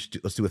change.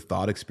 Let's do a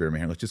thought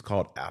experiment here. Let's just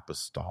call it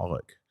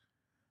apostolic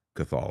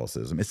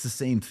Catholicism. It's the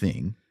same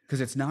thing. Because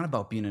it's not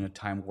about being in a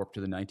time warp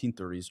to the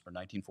 1930s or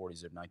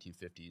 1940s or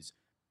 1950s.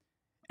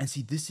 And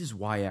see, this is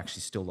why I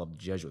actually still love the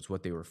Jesuits.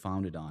 What they were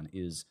founded on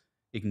is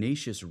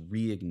Ignatius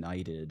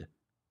reignited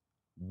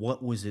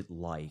what was it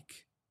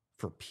like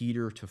for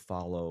Peter to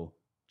follow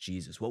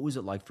Jesus? What was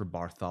it like for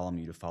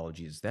Bartholomew to follow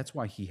Jesus? That's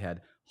why he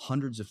had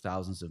hundreds of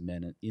thousands of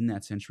men in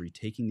that century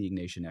taking the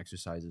Ignatian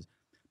exercises,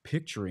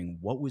 picturing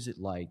what was it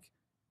like.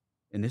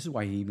 And this is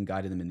why he even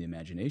guided them in the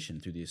imagination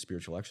through these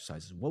spiritual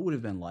exercises. What would it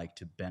have been like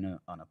to been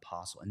an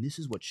apostle? And this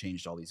is what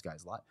changed all these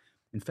guys' lives.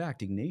 In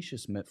fact,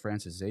 Ignatius met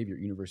Francis Xavier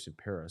at University of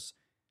Paris.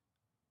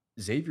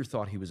 Xavier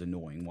thought he was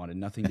annoying, wanted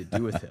nothing to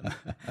do with him.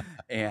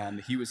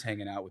 And he was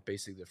hanging out with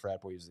basically the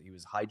frat boy. He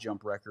was high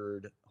jump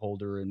record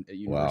holder at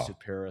University of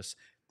Paris.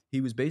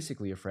 He was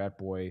basically a frat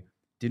boy,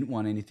 didn't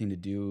want anything to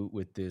do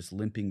with this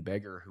limping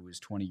beggar who was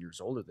 20 years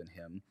older than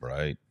him.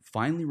 Right.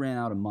 Finally ran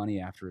out of money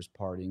after his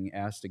partying,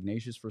 asked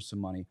Ignatius for some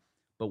money.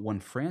 But when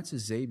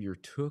Francis Xavier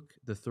took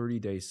the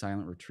 30-day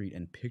silent retreat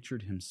and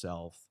pictured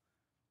himself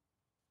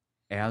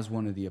as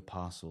one of the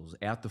apostles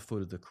at the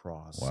foot of the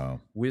cross,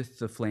 with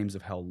the flames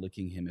of hell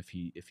licking him if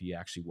he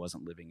actually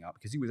wasn't living up,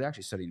 because he was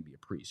actually studying to be a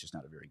priest, just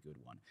not a very good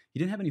one. He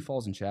didn't have any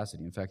falls in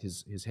chastity. In fact,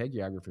 his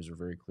hagiographers are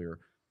very clear.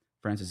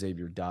 Francis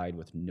Xavier died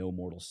with no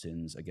mortal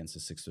sins against the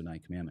sixth or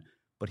ninth commandment,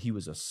 but he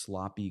was a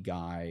sloppy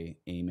guy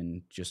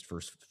aiming just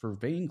for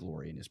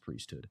vainglory in his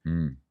priesthood.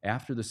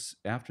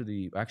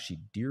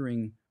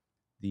 During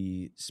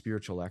the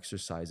spiritual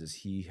exercises,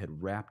 he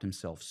had wrapped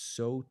himself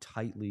so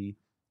tightly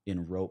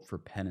in rope for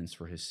penance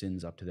for his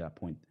sins up to that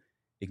point.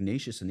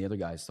 Ignatius and the other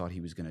guys thought he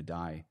was going to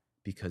die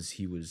because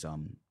he was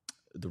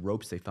the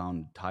ropes they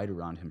found tied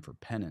around him for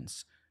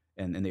penance,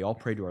 and they all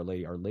prayed to Our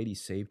Lady. Our Lady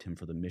saved him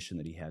for the mission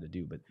that he had to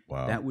do, but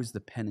that was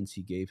the penance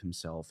he gave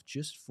himself,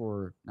 just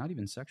for not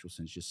even sexual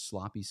sins, just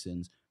sloppy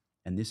sins.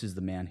 And this is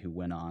the man who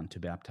went on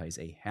to baptize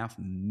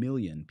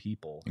 500,000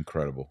 people.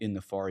 Incredible. In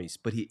the Far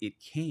East. But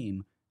it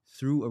came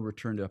through a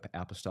return to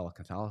apostolic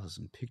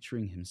Catholicism,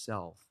 picturing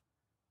himself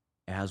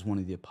as one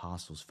of the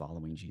apostles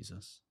following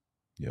Jesus.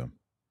 Yeah.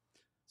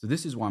 So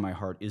this is why my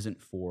heart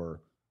isn't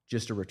for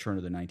just a return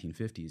to the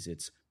 1950s.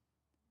 It's,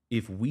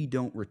 if we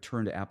don't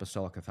return to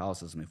apostolic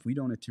Catholicism, if we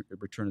don't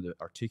return to the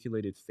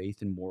articulated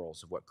faith and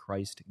morals of what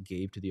Christ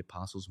gave to the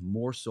apostles,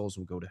 more souls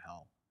will go to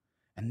hell.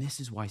 And this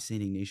is why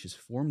St. Ignatius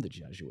formed the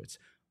Jesuits.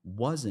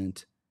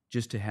 Wasn't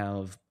just to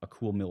have a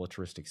cool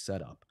militaristic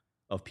setup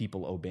of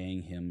people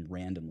obeying him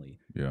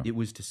randomly. Yeah. It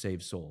was to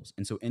save souls.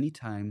 And so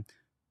anytime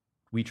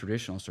we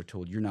traditionalists are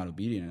told you're not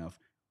obedient enough,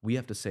 we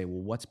have to say,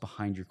 well, what's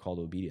behind your call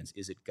to obedience?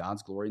 Is it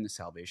God's glory in the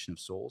salvation of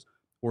souls,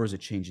 or is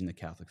it changing the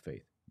Catholic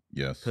faith?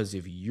 Yes. Because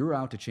if you're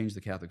out to change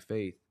the Catholic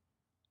faith,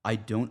 I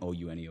don't owe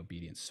you any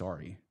obedience.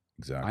 Sorry.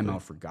 Exactly. I'm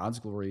out for God's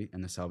glory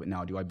and the salvation.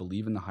 Now, do I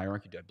believe in the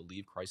hierarchy? Do I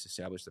believe Christ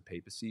established the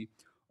papacy?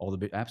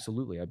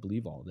 Absolutely, I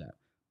believe all of that.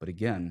 But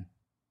again,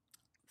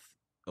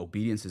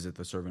 obedience is at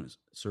the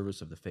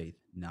service of the faith,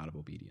 not of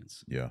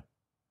obedience. Yeah.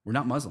 We're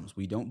not Muslims.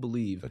 We don't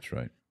believe that's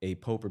right. A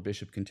pope or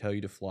bishop can tell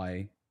you to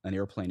fly an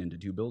airplane into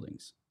 2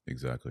 buildings.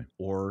 Exactly.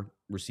 Or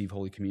receive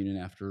Holy Communion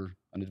after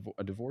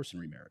a divorce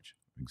and remarriage.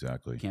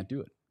 Exactly. Can't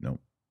do it. No.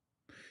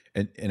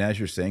 And as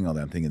you're saying all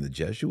that, I'm thinking the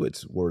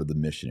Jesuits were the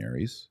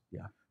missionaries.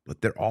 Yeah.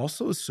 But they're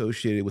also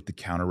associated with the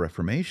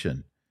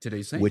Counter-Reformation.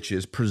 Today's saint. Which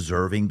is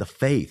preserving the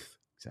faith.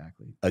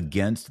 Exactly.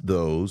 Against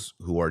those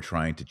who are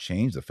trying to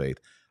change the faith.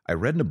 I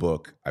read in a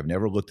book, I've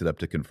never looked it up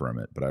to confirm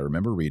it, but I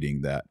remember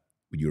reading that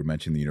you were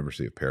mentioning the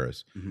University of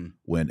Paris. Mm-hmm.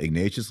 When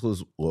Ignatius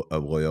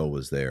of Loyola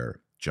was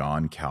there,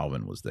 John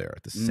Calvin was there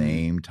at the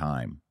same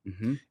time.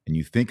 Mm-hmm. And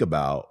you think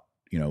about,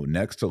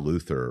 next to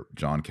Luther,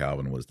 John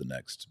Calvin was the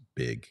next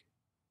big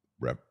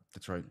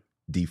That's right.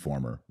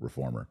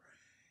 reformer.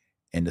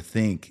 And to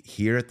think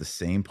here at the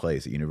same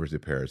place at University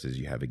of Paris as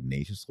you have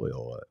Ignatius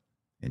Loyola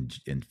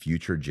and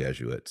future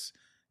Jesuits,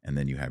 and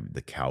then you have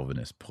the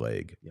Calvinist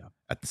plague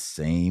at the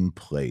same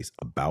place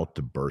about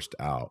to burst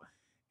out.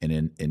 And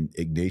in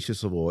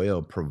Ignatius of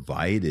Loyola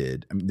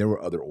provided, there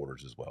were other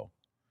orders as well,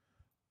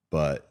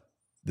 but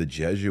the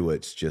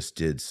Jesuits just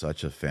did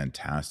such a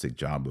fantastic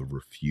job of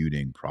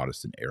refuting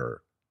Protestant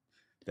error.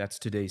 That's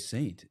today's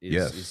saint.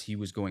 Is he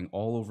was going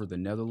all over the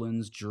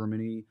Netherlands,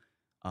 Germany,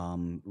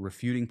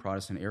 refuting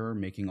Protestant error,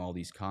 making all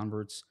these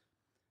converts.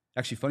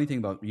 Actually, funny thing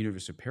about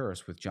University of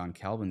Paris with John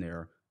Calvin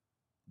there,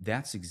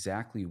 that's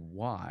exactly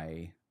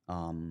why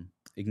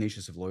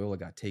Ignatius of Loyola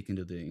got taken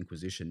to the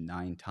Inquisition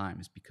 9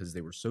 times, because they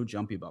were so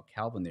jumpy about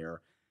Calvin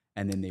there,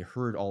 and then they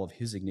heard all of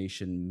his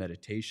Ignatian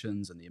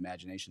meditations and the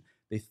imagination.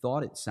 They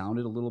thought it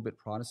sounded a little bit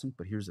Protestant,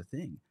 but here's the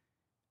thing.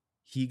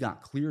 He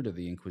got cleared of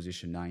the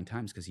Inquisition 9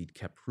 times because he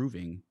kept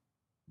proving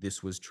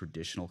this was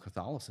traditional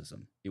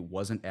Catholicism. It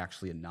wasn't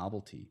actually a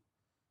novelty.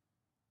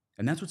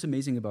 And that's what's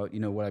amazing about,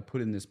 what I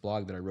put in this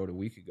blog that I wrote a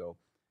week ago.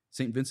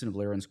 St. Vincent of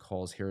Lerins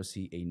calls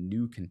heresy a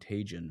new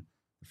contagion.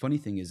 The funny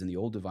thing is, in the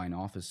old divine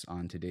office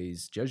on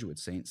today's Jesuit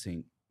saint,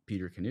 St.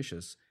 Peter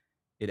Canisius,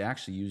 it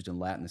actually used in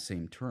Latin the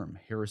same term.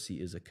 Heresy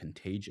is a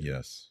contagion.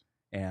 Yes.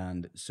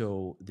 And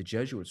so the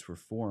Jesuits were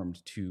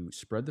formed to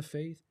spread the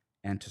faith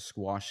and to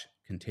squash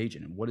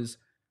contagion. And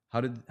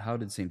how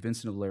did St.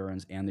 Vincent of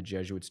Lerins and the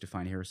Jesuits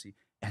define heresy?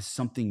 As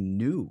something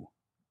new,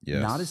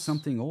 not as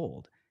something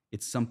old.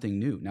 It's something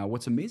new. Now,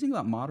 what's amazing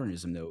about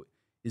modernism, though,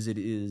 is it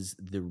is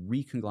the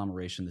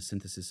reconglomeration, the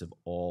synthesis of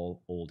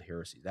all old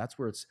heresy. That's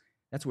where it's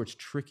That's where it's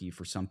tricky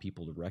for some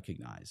people to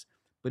recognize.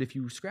 But if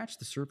you scratch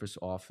the surface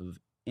off of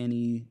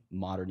any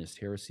modernist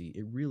heresy,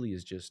 it really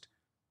is just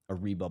a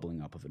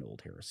rebubbling up of an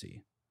old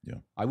heresy. Yeah.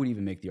 I would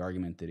even make the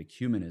argument that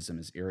ecumenism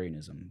is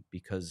Arianism,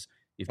 because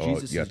if Oh,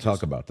 Jesus yeah. is Talk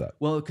just, about that.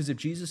 well, because if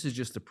Jesus is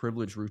just the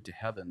privileged route to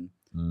heaven,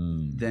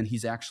 then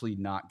he's actually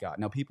not God.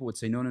 Now, people would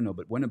say, no,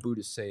 but when a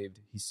Buddha is saved,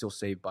 he's still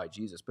saved by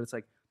Jesus. But it's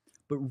like,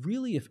 but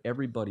really, if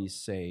everybody's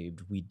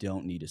saved, we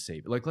don't need a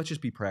savior. Like, let's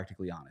just be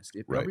practically honest.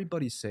 If Right.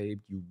 everybody's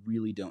saved, you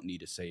really don't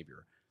need a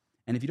savior.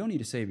 And if you don't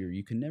need a savior,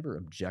 you can never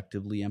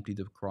objectively empty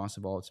the cross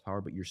of all its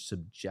power, but you're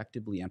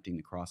subjectively emptying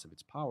the cross of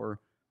its power,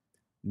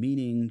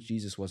 meaning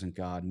Jesus wasn't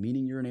God,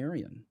 meaning you're an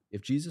Arian.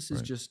 If Jesus is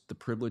Right. just the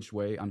privileged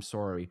way, I'm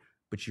sorry,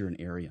 but you're an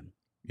Arian.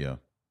 Yeah.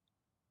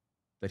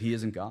 That he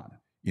isn't God,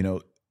 You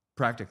know,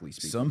 practically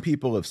speaking. some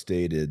people have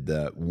stated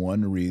that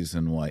one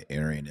reason why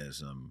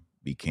Arianism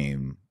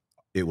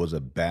it was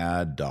a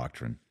bad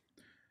doctrine,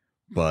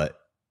 but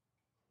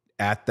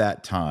at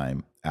that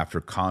time, after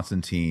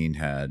Constantine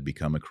had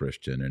become a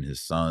Christian and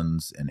his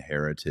sons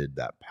inherited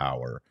that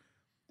power,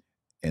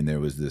 and there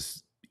was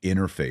this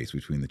interface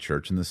between the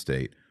church and the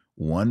state,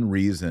 one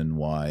reason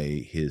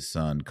why his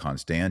son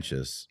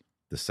Constantius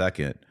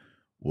II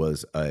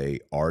was a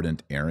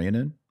ardent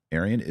Arian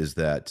is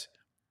that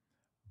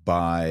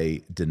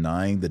by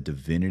denying the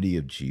divinity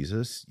of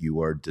Jesus,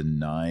 you are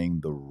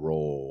denying the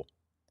role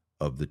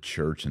of the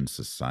church in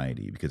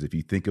society. Because if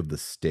you think of the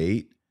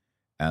state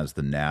as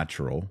the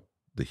natural,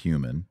 the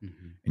human,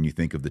 and you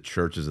think of the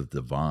church as the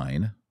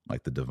divine,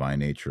 like the divine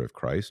nature of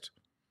Christ,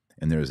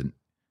 and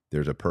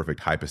there's a perfect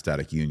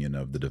hypostatic union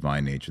of the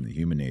divine nature and the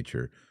human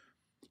nature,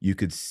 you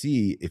could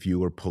see, if you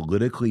were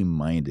politically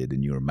minded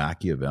and you were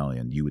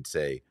Machiavellian, you would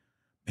say,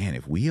 man,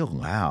 if we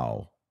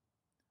allow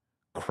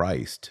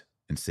Christ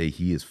and say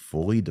he is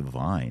fully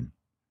divine,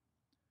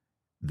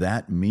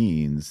 that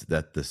means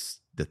that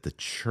the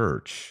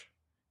church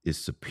is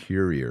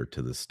superior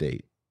to the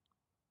state.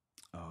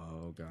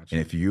 Oh, gotcha. And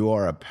if you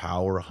are a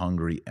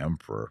power-hungry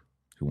emperor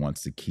who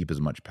wants to keep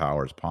as much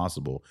power as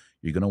possible,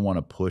 you're going to want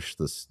to push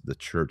the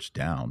church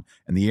down.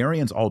 And the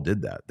Arians all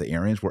did that. The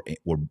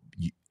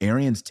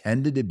Arians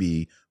tended to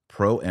be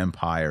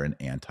pro-empire and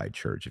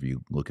anti-church, if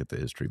you look at the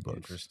history books.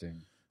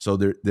 Interesting. So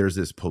there's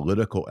this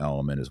political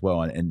element as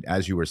well. And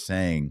as you were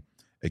saying,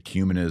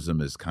 ecumenism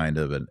is kind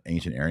of an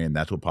ancient Arian.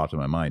 That's what popped in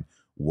my mind.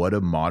 What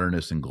do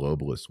modernists and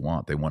globalists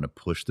want? They want to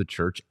push the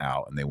church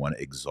out, and they want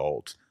to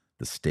exalt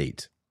the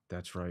state.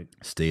 That's right.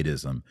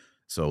 Statism.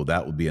 So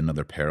that would be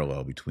another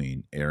parallel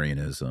between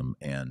Arianism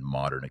and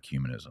modern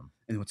ecumenism.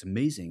 And what's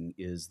amazing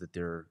is that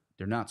they're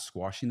not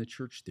squashing the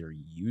church, they're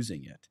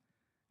using it.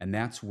 And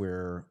that's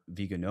where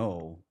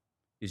Vigano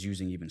is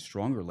using even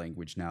stronger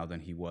language now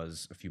than he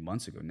was a few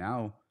months ago.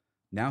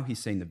 Now he's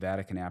saying the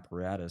Vatican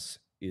apparatus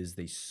is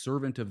the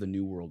servant of the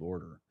New World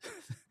Order.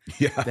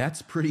 Yeah.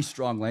 That's pretty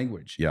strong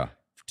language. Yeah.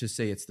 To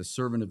say it's the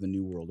servant of the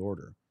New World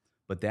Order.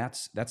 But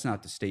that's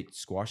not the state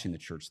squashing the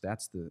church.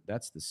 That's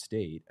the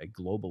state, a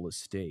globalist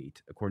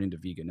state, according to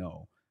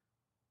Vigano,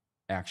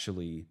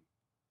 actually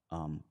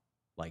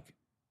like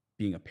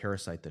being a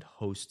parasite that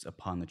hosts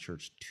upon the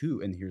church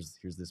too. And here's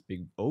this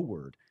big O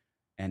word.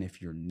 And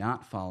if you're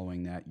not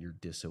following that, you're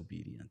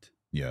disobedient.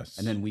 Yes.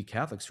 And then we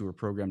Catholics who are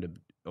programmed to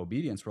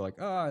obedience, we're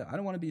like, I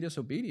don't want to be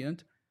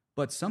disobedient,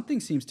 but something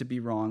seems to be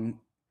wrong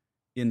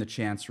in the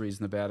chanceries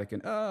in the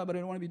Vatican. But I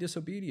don't want to be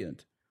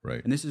disobedient.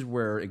 Right. And this is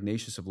where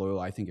Ignatius of Loyola,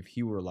 I think if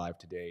he were alive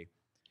today,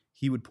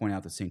 he would point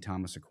out that St.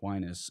 Thomas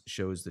Aquinas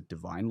shows that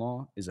divine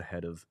law is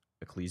ahead of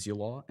ecclesial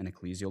law, and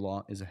ecclesial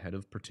law is ahead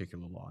of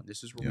particular law.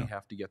 This is where we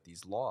have to get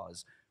these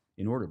laws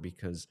in order,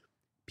 because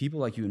people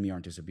like you and me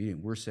aren't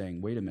disobedient. We're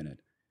saying, wait a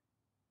minute,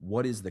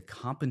 what is the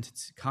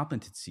competency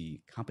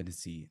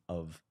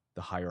of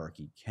the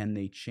hierarchy? Can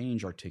they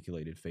change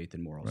articulated faith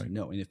and morals? Right.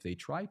 No. And if they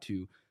try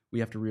to, we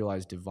have to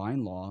realize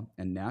divine law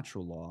and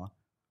natural law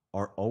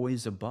are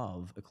always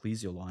above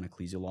ecclesial law, and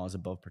ecclesial law is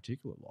above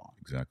particular law.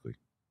 Exactly.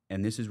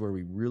 And this is where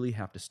we really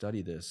have to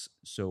study this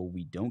so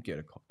we don't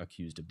get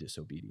accused of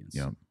disobedience.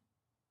 Yeah.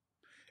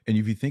 And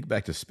if you think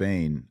back to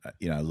Spain,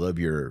 I love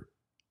your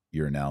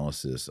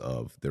analysis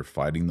of they're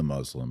fighting the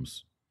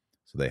Muslims,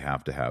 so they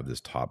have to have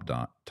this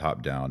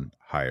top-down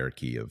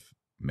hierarchy of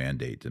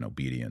mandate and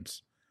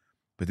obedience.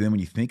 But then when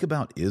you think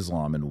about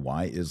Islam and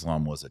why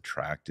Islam was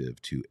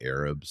attractive to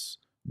Arabs,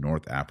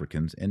 North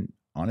Africans, and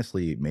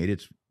honestly, it made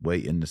its way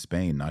into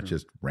Spain, not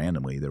just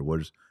randomly. There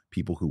was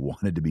people who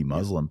wanted to be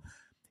Muslim.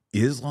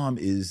 Islam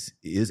is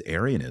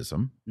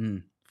Arianism,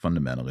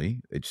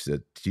 fundamentally. It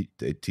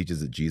teaches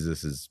that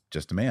Jesus is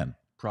just a man.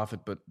 Prophet,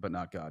 but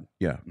not God.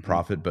 Yeah,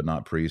 prophet, but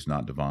not priest,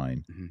 not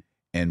divine. Mm-hmm.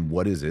 And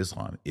what is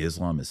Islam?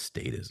 Islam is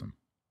statism.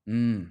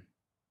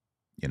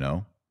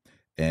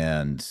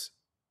 And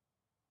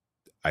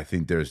I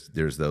think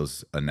there's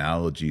those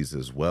analogies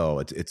as well.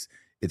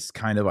 It's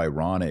kind of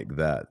ironic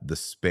that the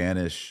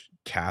Spanish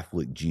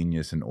Catholic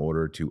genius, in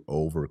order to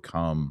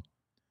overcome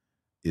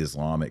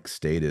Islamic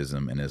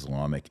statism and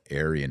Islamic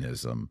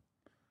Arianism,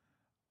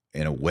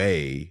 in a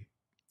way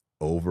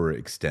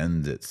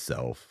overextends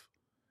itself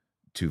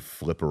to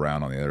flip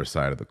around on the other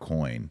side of the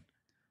coin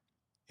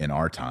in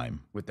our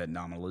time. With that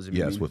nominalism, you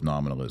Yes, mean? with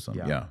nominalism.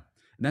 Yeah. Yeah.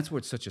 And that's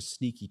what's such a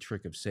sneaky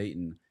trick of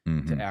Satan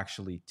Mhm. to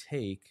actually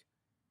take,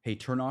 hey,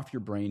 turn off your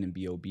brain and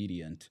be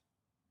obedient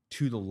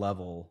to the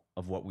level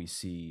of what we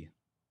see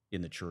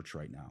in the church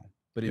right now.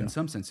 But in Yeah.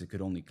 some sense, it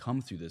could only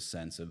come through this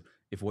sense of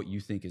if what you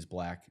think is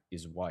black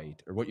is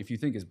white, or what if you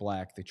think is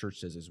black, the church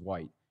says is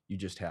white, you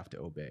just have to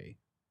obey.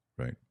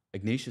 Right.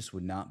 Ignatius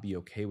would not be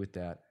okay with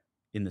that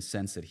in the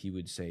sense that he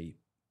would say,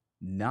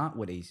 not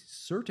what a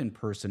certain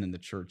person in the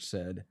church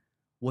said,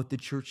 what the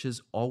church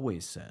has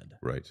always said.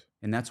 Right.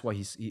 And that's why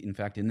in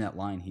fact, in that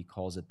line, he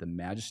calls it the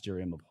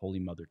magisterium of Holy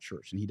Mother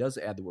Church. And he does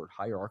add the word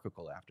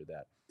hierarchical after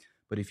that.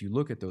 But if you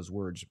look at those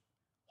words,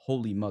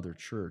 Holy Mother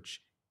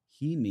Church,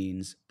 he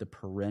means the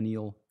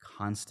perennial,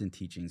 constant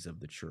teachings of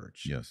the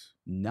church. Yes.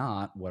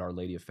 Not what Our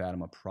Lady of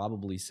Fatima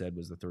probably said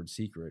was the third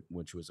secret,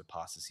 which was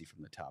apostasy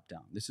from the top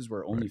down. This is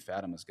where only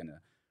Fatima is going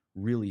to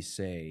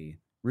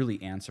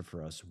really answer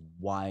for us,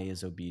 why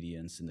is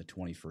obedience in the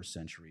 21st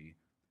century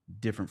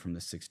different from the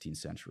 16th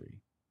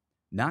century?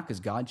 Not because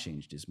God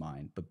changed his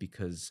mind, but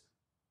because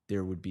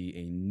there would be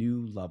a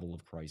new level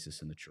of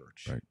crisis in the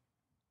church. Right.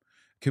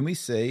 Can we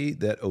say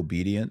that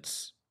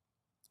obedience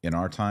in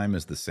our time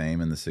is the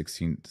same in the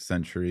 16th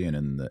century and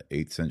in the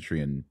 8th century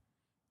and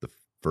the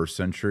 1st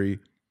century?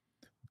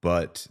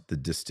 But the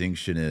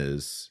distinction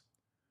is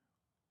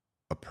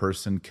a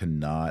person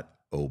cannot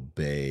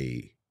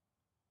obey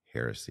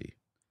heresy.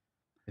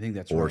 I think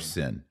that's or right.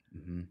 sin.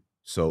 Mm-hmm.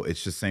 So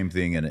it's the same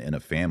thing in a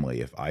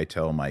family. If I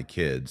tell my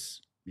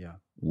kids, Yeah,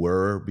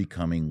 we're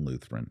becoming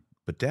Lutheran,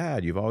 but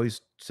Dad, you've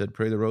always said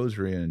pray the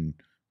rosary and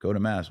go to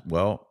mass.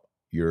 Well,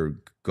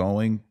 you're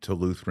going to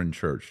Lutheran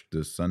church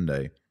this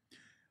Sunday.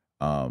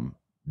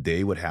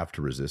 They would have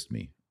to resist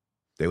me.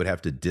 They would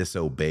have to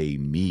disobey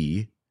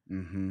me,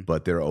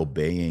 but they're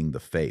obeying the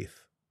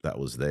faith that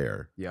was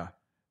there. Yeah.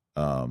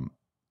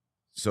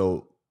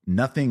 So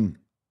nothing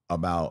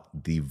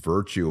about the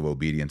virtue of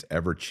obedience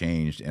ever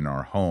changed in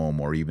our home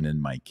or even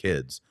in my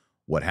kids.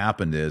 What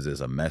happened is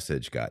a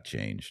message got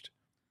changed,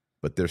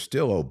 but they're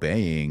still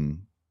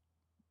obeying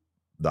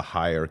the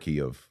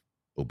hierarchy of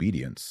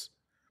obedience.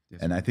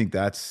 Yes. And I think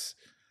that's,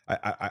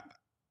 I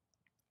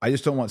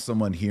just don't want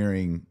someone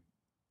hearing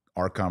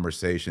our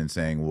conversation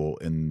saying, well,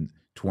 in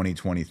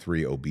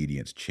 2023,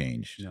 obedience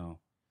changed. No.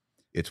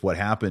 It's what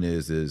happened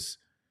is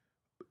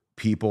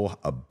people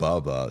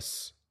above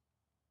us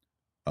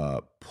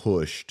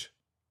pushed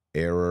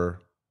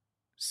error,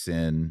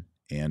 sin,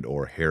 and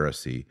or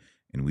heresy,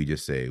 and we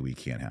just say we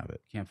can't have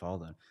it. Can't follow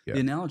that. Yeah. The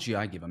analogy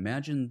I give,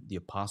 imagine the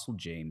Apostle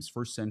James,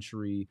 first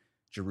century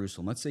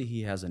Jerusalem. Let's say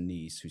he has a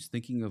niece who's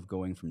thinking of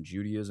going from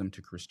Judaism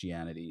to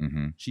Christianity.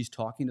 Mm-hmm. She's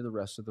talking to the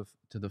rest of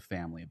the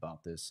family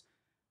about this.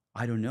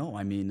 I don't know.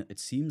 I mean, it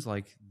seems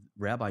like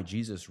Rabbi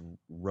Jesus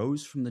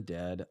rose from the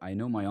dead. I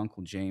know my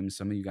Uncle James,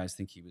 some of you guys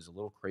think he was a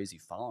little crazy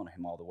following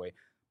him all the way,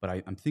 but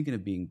I'm thinking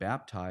of being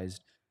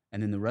baptized.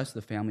 And then the rest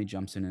of the family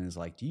jumps in and is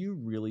like, do you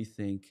really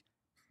think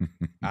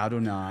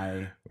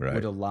Adonai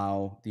would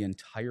allow the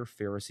entire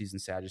Pharisees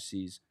and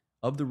Sadducees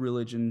of the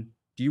religion?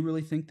 Do you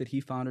really think that he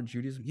founded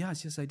Judaism?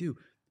 Yes, I do.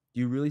 Do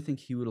you really think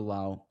he would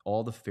allow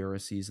all the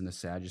Pharisees and the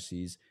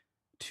Sadducees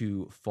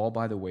to fall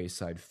by the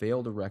wayside,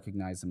 fail to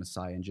recognize the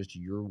Messiah, and just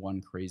your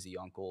one crazy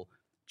uncle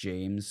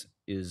James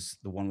is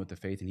the one with the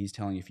faith, and he's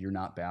telling you if you're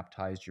not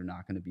baptized, you're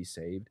not going to be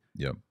saved?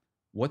 Yep.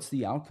 What's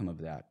the outcome of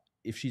that?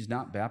 If she's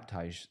not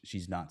baptized,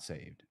 she's not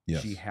saved.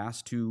 Yes. She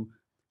has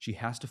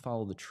to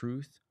follow the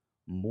truth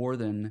more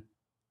than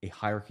a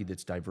hierarchy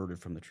that's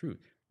diverted from the truth.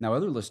 Now,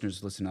 other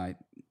listeners listen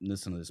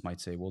to this might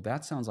say, well,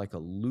 that sounds like a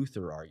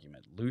Luther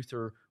argument.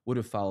 Luther would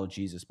have followed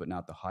Jesus, but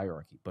not the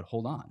hierarchy. But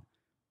hold on.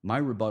 My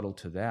rebuttal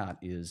to that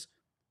is,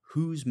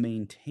 who's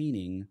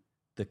maintaining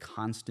the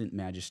constant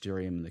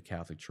magisterium in the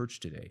Catholic Church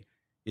today?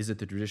 Is it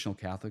the traditional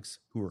Catholics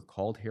who are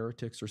called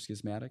heretics or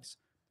schismatics,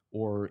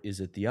 or is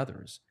it the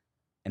others?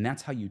 And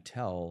that's how you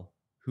tell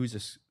who's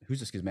a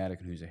schismatic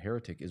and who's a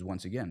heretic is,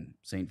 once again,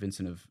 St.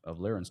 Vincent of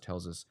Lerins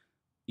tells us,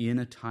 in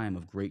a time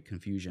of great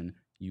confusion,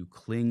 you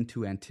cling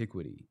to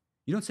antiquity.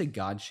 You don't say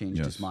God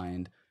changed his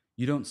mind.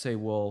 You don't say,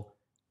 well,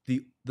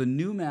 the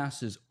new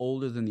Mass is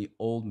older than the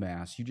old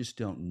Mass. You just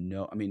don't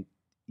know. I mean,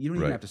 you don't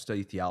even have to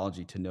study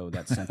theology to know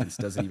that sentence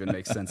doesn't even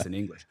make sense in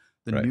English.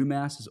 The new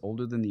Mass is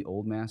older than the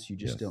old Mass. You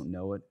just don't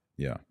know it.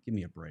 Yeah. Give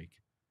me a break.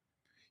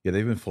 Yeah,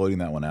 they've been floating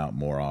that one out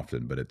more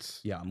often, but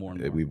it's more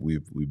and more.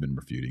 We've been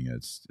refuting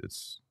it.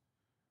 It's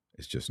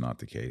just not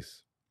the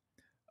case.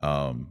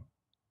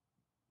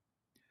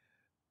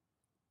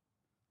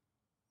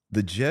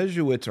 The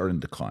Jesuits are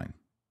in decline.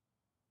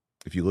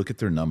 If you look at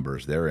their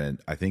numbers,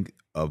 I think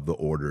of the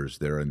orders,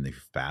 they're in the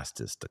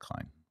fastest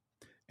decline,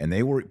 and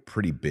they were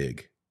pretty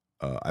big.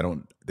 I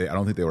don't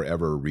think they were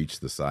ever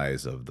reached the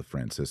size of the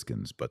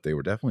Franciscans, but they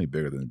were definitely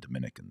bigger than the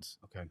Dominicans.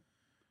 Okay.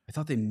 I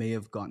thought they may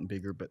have gotten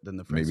bigger than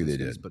the Franciscans. Maybe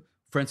they did. But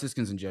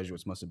Franciscans and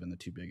Jesuits must have been the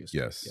two biggest.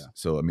 Yes. Yeah.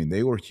 So, I mean,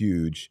 they were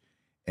huge.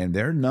 And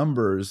their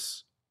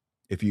numbers,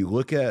 if you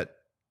look at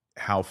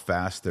how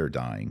fast they're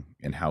dying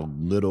and how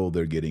little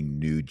they're getting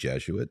new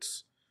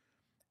Jesuits,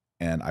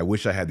 and I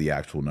wish I had the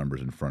actual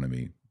numbers in front of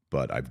me,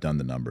 but I've done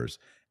the numbers.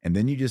 And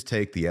then you just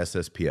take the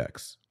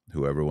SSPX,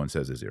 who everyone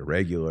says is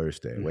irregular,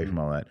 stay away from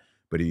all that.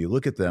 But if you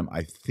look at them,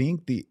 I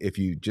think if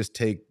you just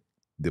take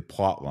the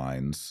plot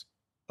lines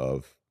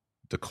of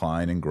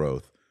decline and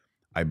growth,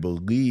 I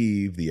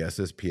believe the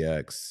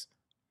SSPX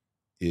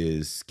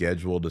is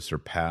scheduled to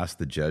surpass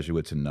the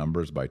Jesuits in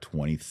numbers by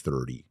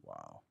 2030.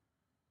 Wow.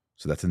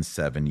 So that's in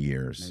 7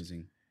 years.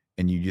 Amazing.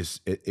 And you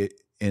just,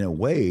 in a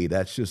way,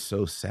 that's just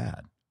so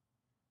sad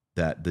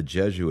that the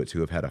Jesuits,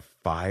 who have had a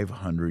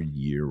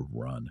 500-year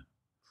run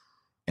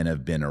and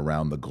have been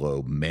around the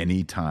globe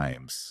many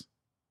times,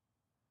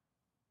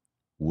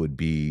 would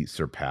be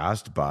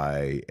surpassed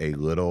by a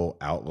little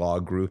outlaw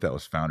group that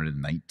was founded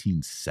in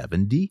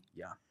 1970.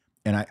 Yeah.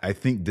 And I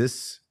think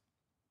this,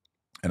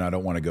 and I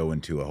don't want to go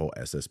into a whole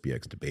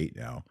SSPX debate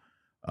now.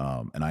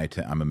 And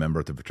I'm a member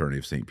of the Fraternity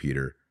of St.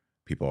 Peter.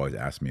 People always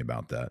ask me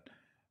about that.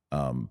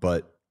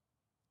 But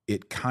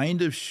it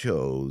kind of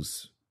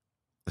shows,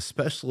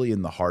 especially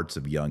in the hearts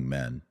of young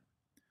men,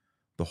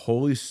 the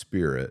Holy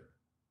Spirit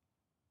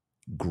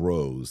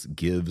grows,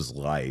 gives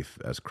life,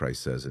 as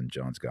Christ says in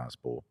John's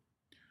Gospel,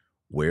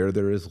 where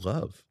there is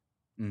love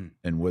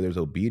and where there's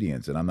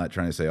obedience. And I'm not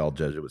trying to say all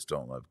Jesuits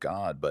don't love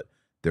God, but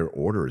their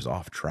order is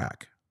off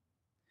track.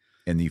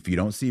 And if you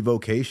don't see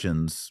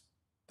vocations,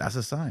 that's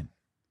a sign.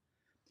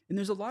 And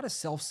there's a lot of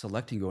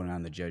self-selecting going on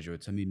in the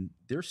Jesuits. I mean,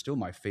 they're still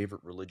my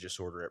favorite religious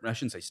order. I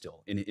shouldn't say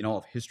still. In all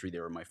of history, they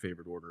were my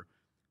favorite order.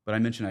 But I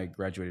mentioned I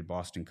graduated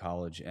Boston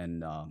College,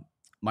 and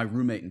my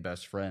roommate and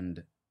best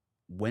friend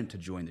went to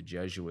join the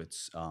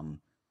Jesuits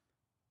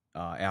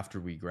after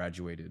we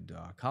graduated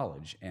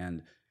college.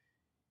 And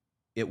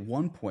at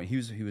one point, he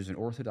was an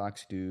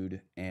Orthodox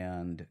dude,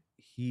 and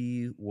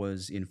he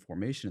was in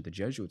formation at the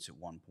Jesuits at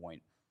one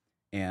point.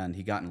 And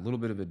he got in a little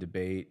bit of a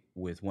debate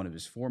with one of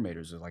his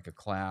formators, like a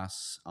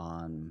class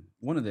on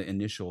one of the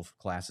initial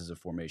classes of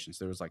formations.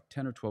 There was like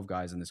 10 or 12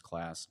 guys in this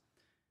class,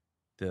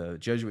 the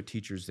Jesuit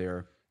teachers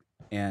there,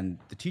 and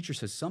the teacher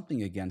says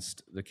something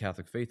against the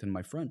Catholic faith. And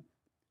my friend,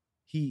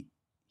 he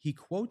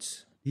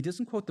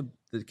doesn't quote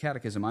the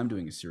catechism I'm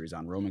doing a series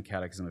on, Roman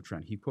Catechism of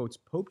Trent. He quotes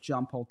Pope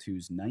John Paul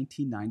II's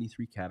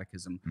 1993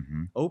 catechism,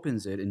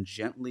 opens it, and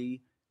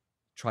gently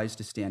tries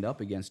to stand up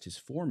against his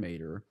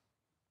formator,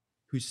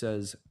 who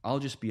says, I'll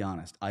just be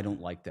honest, I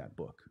don't like that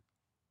book.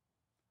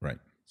 Right.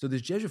 So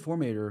this Jesuit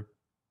formator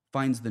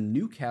finds the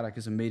new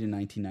catechism made in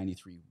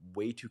 1993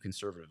 way too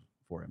conservative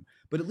for him.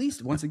 But at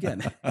least, once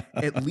again,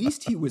 at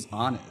least he was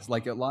honest.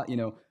 Like a lot,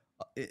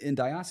 in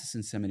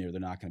diocesan seminary, they're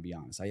not going to be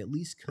honest. I at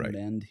least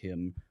commend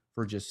him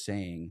for just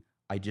saying,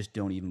 I just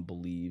don't even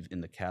believe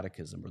in the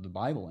catechism or the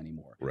Bible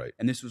anymore. Right.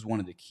 And this was one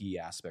of the key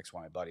aspects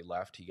why my buddy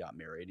left. He got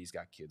married. He's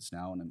got kids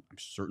now. And I'm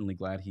certainly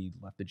glad he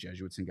left the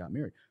Jesuits and got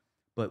married.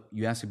 But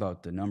you ask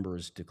about the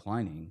numbers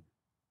declining.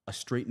 A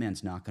straight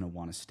man's not going to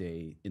want to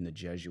stay in the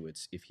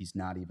Jesuits if he's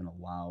not even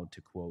allowed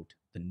to quote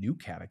the new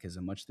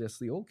catechism, much less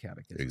the old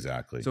catechism.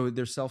 Exactly. So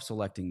they're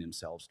self-selecting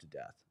themselves to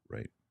death.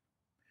 Right.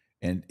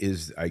 And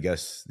I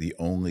guess the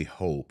only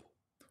hope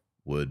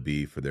would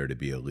be for there to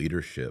be a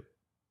leadership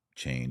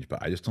change,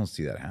 but I just don't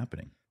see that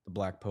happening. The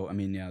Black Pope, I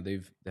mean, yeah,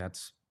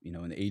 that's in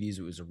the 80s,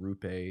 it was a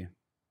Rupe.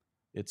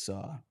 It's,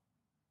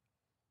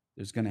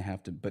 there's going to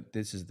have to, but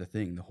this is the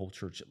thing, the whole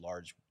church at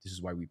large, this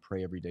is why we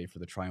pray every day for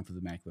the triumph of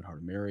the Immaculate Heart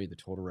of Mary, the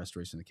total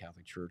restoration of the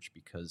Catholic Church,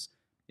 because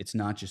it's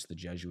not just the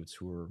Jesuits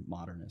who are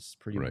modernists.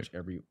 Pretty much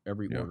every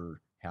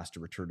order has to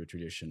return to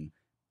tradition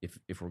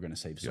if we're going to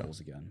save souls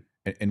again.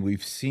 And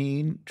we've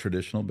seen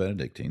traditional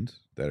Benedictines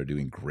that are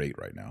doing great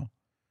right now.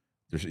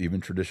 There's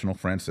even traditional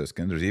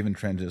Franciscans. There's even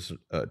traditional.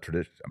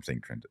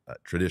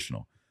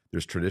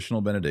 There's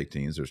traditional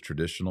Benedictines. There's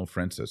traditional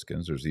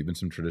Franciscans. There's even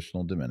some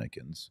traditional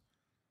Dominicans.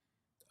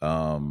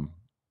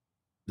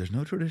 There's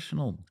no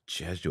traditional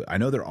Jesuit. I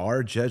know there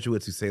are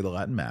Jesuits who say the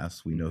Latin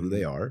Mass. We know who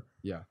they are.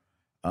 Yeah.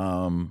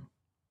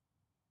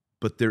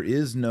 But there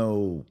is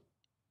no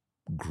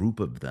group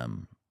of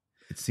them.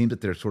 It seems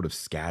that they're sort of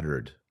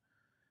scattered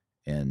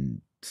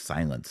and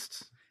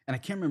silenced. And I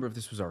can't remember if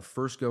this was our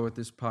first go at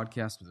this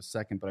podcast or the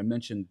second, but I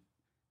mentioned,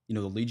 the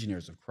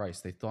Legionnaires of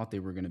Christ. They thought they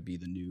were going to be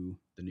the new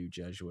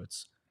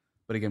Jesuits.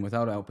 But again,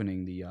 without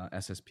opening the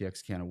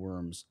SSPX can of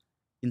worms,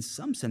 in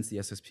some sense, the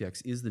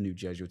SSPX is the new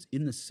Jesuits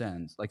in the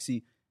sense,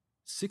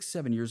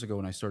 6-7 years ago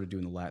when I started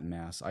doing the Latin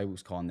Mass, I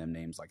was calling them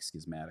names like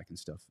schismatic and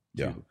stuff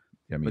too.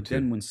 Yeah, me but too.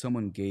 then when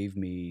someone gave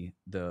me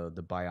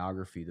the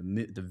biography,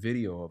 the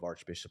video of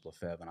Archbishop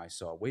Lefebvre, and I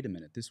saw, wait a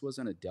minute, this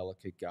wasn't a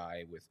delicate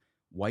guy with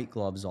white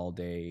gloves all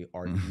day,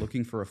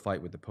 looking for a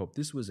fight with the Pope.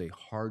 This was a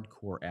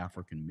hardcore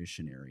African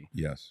missionary.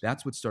 Yes.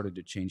 That's what started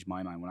to change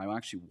my mind. When I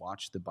actually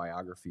watched the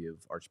biography of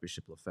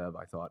Archbishop Lefebvre,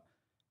 I thought,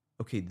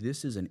 okay,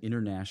 this is an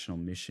international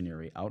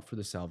missionary out for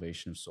the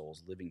salvation of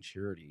souls, living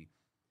charity.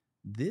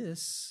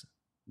 This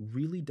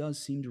really does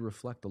seem to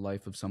reflect the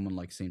life of someone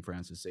like St.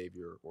 Francis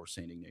Xavier or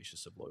St.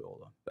 Ignatius of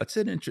Loyola. That's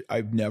an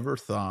I've never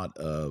thought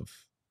of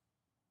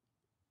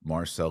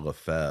Marcel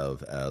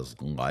Lefebvre as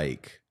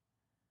like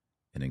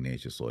an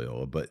Ignatius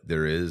Loyola, but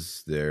there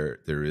is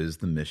the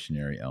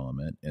missionary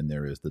element and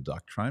there is the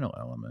doctrinal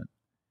element.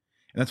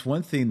 And that's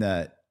one thing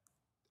that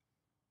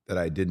that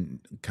I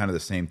didn't, kind of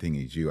the same thing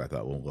as you. I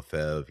thought, well,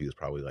 Lefebvre, he was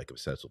probably like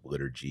obsessed with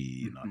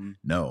liturgy.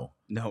 No,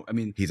 No, I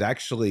mean, he's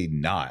actually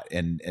not.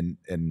 And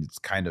it's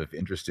kind of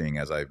interesting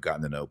as I've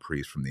gotten to know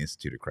priests from the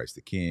Institute of Christ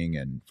the King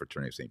and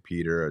Fraternity of St.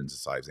 Peter and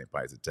Society of St.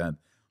 Pius X.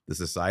 The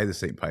Society of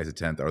St. Pius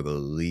X are the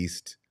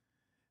least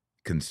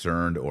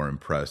concerned or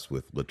impressed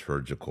with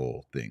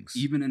liturgical things.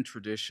 even in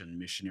tradition,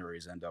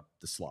 missionaries end up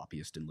the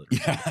sloppiest in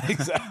liturgy. Yeah,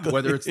 exactly.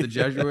 Whether it's the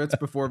Jesuits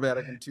before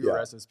Vatican II or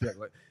Yeah. SSPX,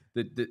 like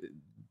the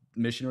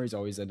missionaries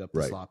always end up the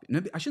Right. sloppy.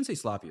 No, I shouldn't say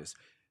sloppiest.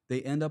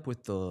 They end up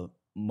with the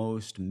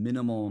most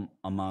minimal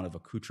amount of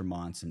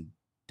accoutrements and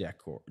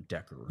decor.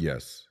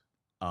 Yes.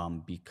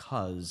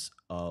 Because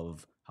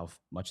of how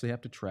much they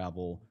have to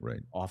travel.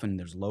 Right. Often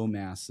there's low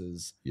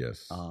masses.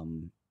 Yes.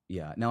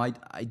 Yeah. Now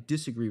I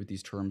disagree with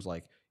these terms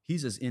like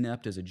he's as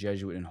inept as a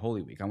Jesuit in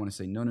Holy Week. I want to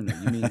say no.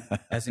 You mean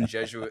as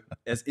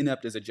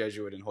inept as a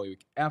Jesuit in Holy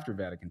Week after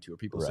Vatican II. Or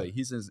people say Right.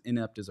 he's as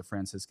inept as a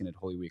Franciscan at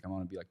Holy Week. I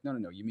want to be like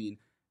no. You mean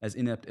as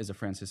inept as a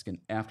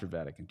Franciscan after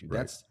Vatican II. Right.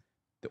 That's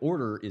the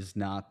order is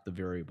not the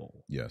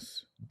variable.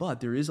 Yes. But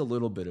there is a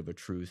little bit of a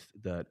truth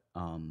that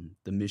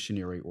the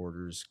missionary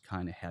orders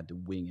kind of had to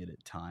wing it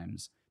at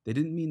times. They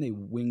didn't mean they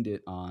winged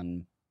it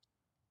on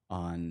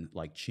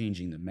like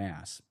changing the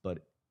mass,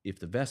 but if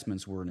the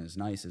vestments weren't as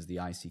nice as the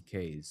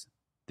ICKs,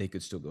 they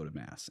could still go to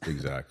mass.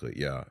 Exactly.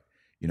 Yeah.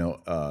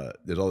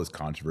 There's all this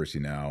controversy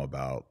now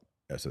about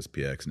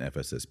SSPX and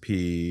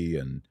FSSP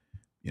and,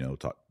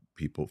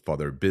 people,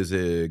 Father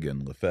Bizig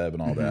and Lefebvre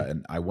and all that.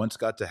 And I once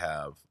got to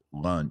have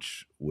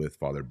lunch with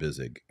Father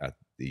Bizig at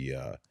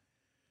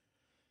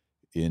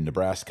in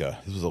Nebraska.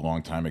 This was a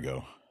long time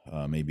ago,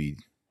 maybe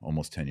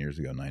almost 10 years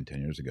ago, 10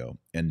 years ago.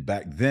 And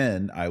back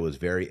then I was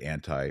very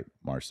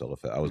anti-Marcel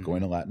Lefebvre. I was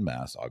going to Latin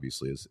Mass,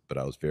 obviously, but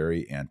I was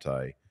very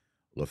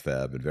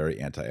anti-Lefebvre and very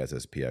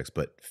anti-SSPX,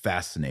 but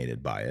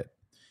fascinated by it.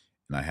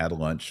 And I had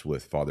lunch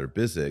with Father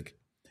Bizig,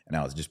 and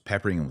I was just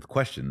peppering him with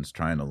questions,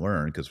 trying to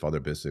learn, because Father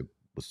Bizig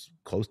was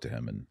close to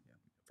him and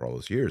for all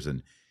those years.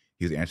 And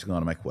he was answering a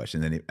lot of my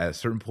questions. And at a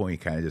certain point, he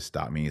kind of just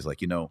stopped me. He's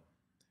like,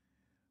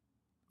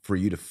 for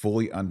you to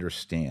fully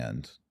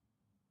understand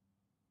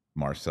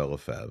Marcel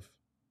Lefebvre,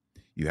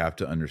 you have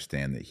to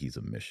understand that he's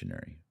a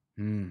missionary.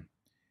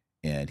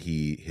 And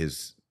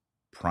his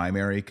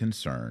primary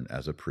concern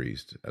as a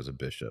priest, as a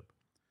bishop,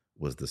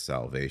 was the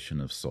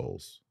salvation of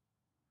souls.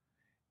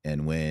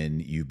 And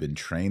when you've been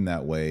trained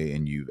that way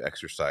and you've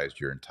exercised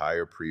your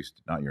entire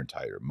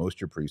most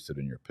of your priesthood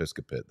and your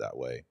episcopate that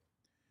way,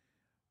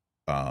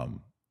 I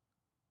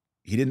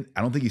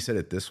don't think he said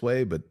it this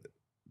way, but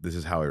this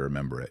is how I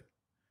remember it.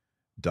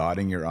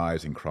 Dotting your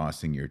I's and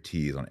crossing your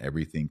T's on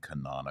everything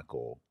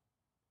canonical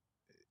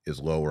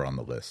is lower on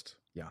the list.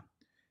 Yeah.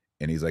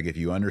 And he's like, if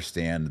you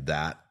understand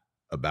that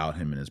about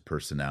him and his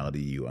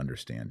personality, you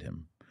understand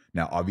him.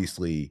 Now,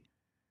 obviously,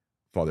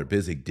 Father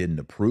Bizig didn't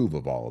approve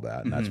of all of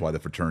that. And that's why the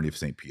Fraternity of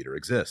St. Peter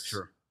exists.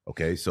 Sure.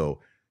 Okay. So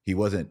he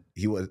was,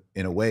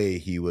 in a way,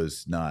 he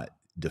was not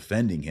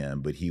defending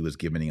him, but he was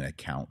giving an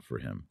account for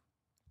him.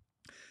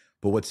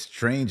 But what's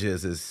strange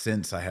is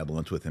since I had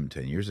lunch with him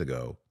 10 years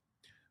ago,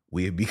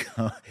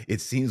 it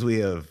seems we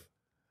have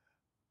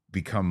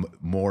become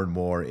more and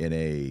more in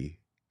a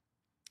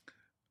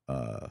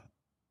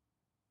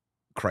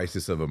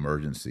crisis of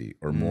emergency,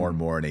 or more and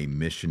more in a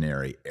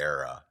missionary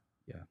era.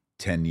 Yeah.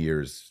 10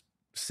 years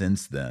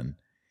since then.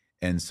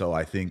 And so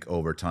I think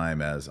over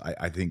time, as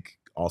I think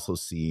also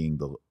seeing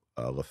the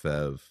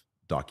Lefebvre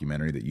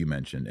documentary that you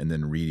mentioned, and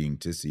then reading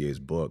Tissier's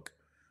book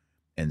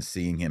and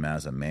seeing him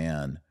as a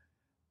man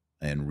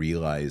and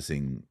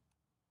realizing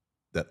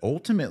that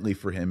ultimately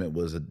for him, it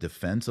was a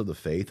defense of the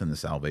faith and the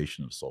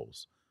salvation of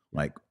souls.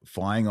 Like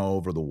flying all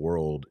over the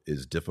world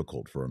is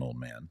difficult for an old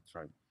man. That's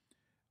right.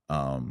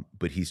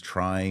 But he's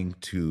trying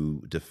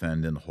to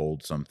defend and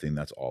hold something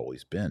that's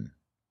always been,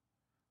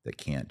 that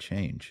can't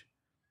change.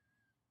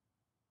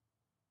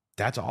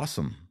 That's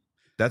awesome.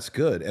 That's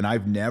good. And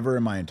I've never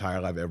in my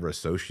entire life ever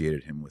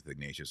associated him with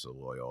Ignatius of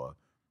Loyola,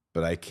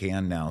 but I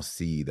can now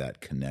see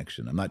that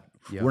connection.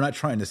 We're not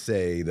trying to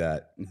say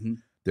that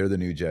they're the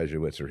new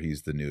Jesuits or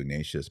he's the new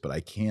Ignatius, but I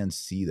can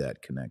see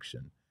that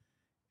connection.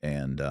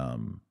 And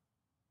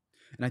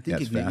I think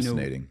that's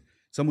fascinating.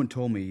 Someone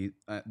told me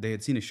they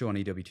had seen a show on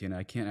EWTN, and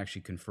I can't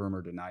actually confirm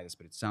or deny this,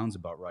 but it sounds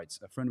about right.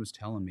 A friend was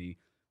telling me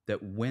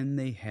that when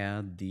they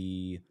had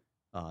the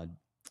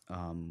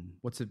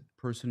what's the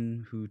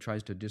person who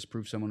tries to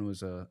disprove someone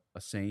was a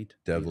saint?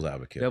 Devil's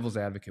advocate. Devil's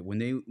advocate. When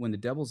the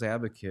devil's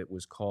advocate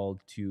was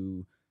called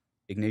to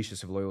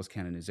Ignatius of Loyola's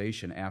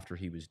canonization after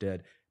he was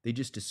dead, they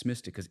just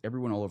dismissed it because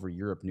everyone all over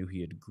Europe knew he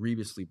had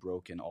grievously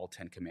broken all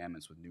 10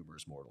 commandments with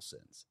numerous mortal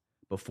sins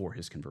before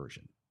his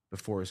conversion.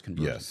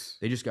 Yes.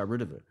 They just got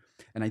rid of it.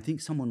 And I think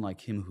someone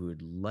like him who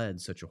had led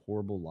such a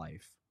horrible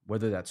life,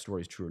 whether that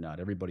story is true or not,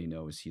 everybody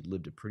knows he'd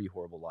lived a pretty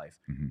horrible life.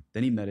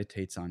 Then he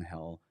meditates on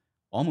hell,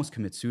 almost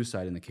commits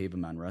suicide in the cave of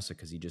Manresa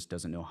because he just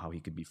doesn't know how he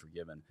could be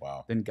forgiven.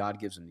 Wow. Then God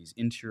gives him these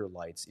interior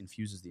lights,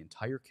 infuses the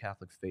entire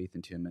Catholic faith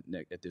into him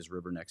at this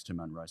river next to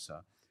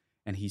Manresa.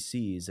 And he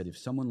sees that if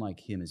someone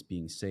like him is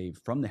being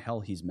saved from the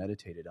hell he's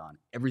meditated on,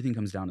 everything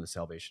comes down to the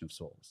salvation of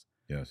souls.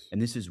 Yes.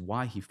 And this is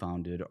why he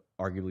founded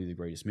arguably the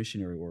greatest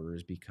missionary order,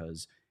 is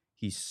because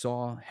he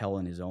saw hell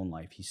in his own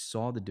life. He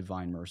saw the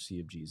divine mercy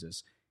of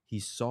Jesus. He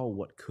saw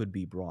what could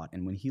be brought.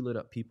 And when he lit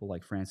up people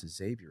like Francis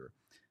Xavier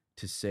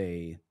to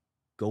say,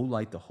 go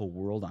light the whole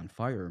world on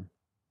fire,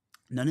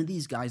 none of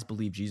these guys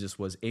believed Jesus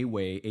was a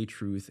way, a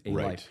truth, a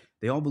life.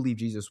 They all believed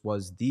Jesus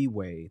was the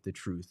way, the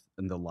truth,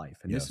 and the life.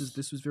 And this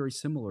was very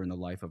similar in the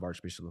life of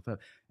Archbishop Lefebvre.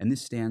 And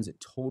this stands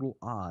at total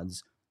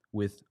odds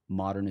with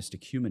modernist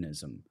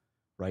ecumenism,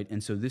 right?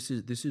 And so this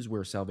is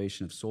where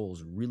salvation of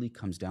souls really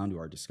comes down to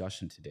our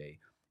discussion today.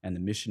 And the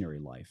missionary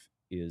life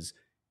is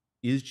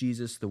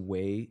Jesus the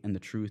way and the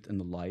truth and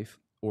the life,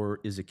 or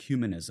is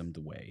ecumenism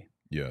the way?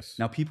 Yes.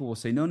 Now people will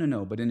say,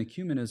 no, but in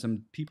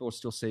ecumenism, people are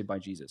still saved by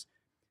Jesus.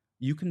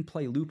 You can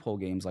play loophole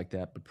games like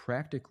that, but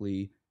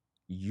practically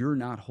you're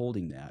not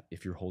holding that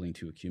if you're holding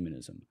to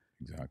ecumenism.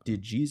 Exactly.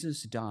 Did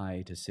Jesus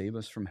die to save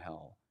us from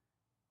hell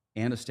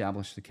and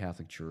establish the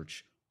Catholic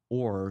Church,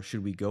 or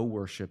should we go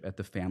worship at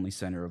the family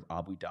center of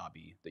Abu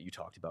Dhabi that you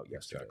talked about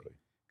yesterday? Exactly.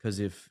 Because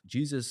if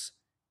Jesus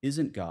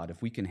isn't God,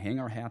 if we can hang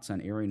our hats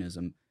on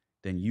Arianism,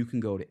 then you can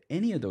go to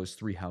any of those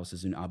 3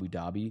 houses in Abu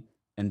Dhabi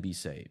and be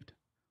saved.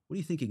 What do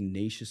you think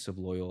Ignatius of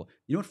Loyola,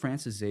 you know what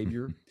Francis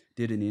Xavier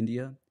did in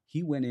India?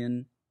 He went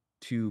in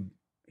to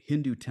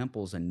Hindu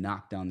temples and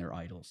knocked down their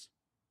idols.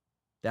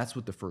 That's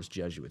what the first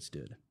Jesuits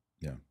did.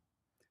 Yeah.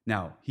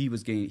 Now, he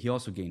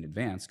also gained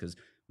advance because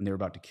when they were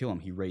about to kill him,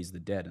 he raised the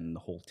dead in the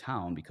whole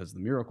town because the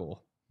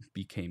miracle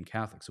became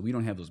Catholic. So we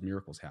don't have those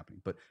miracles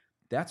happening. But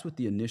that's what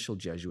the initial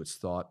Jesuits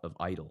thought of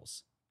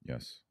idols.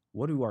 Yes.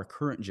 What do our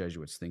current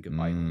Jesuits think of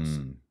idols?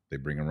 They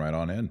bring them right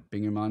on in.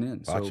 Bring them on in.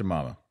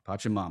 Pachamama. So,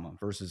 Pachamama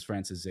versus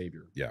Francis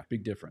Xavier. Yeah.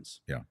 Big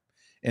difference. Yeah.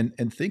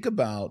 And think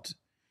about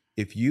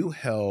if you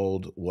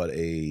held what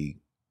a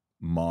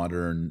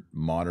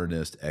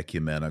modernist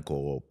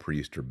ecumenical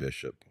priest or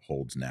bishop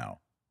holds now.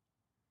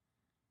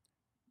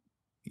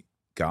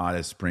 God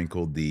has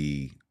sprinkled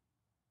the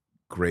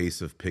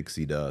grace of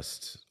pixie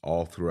dust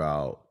all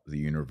throughout the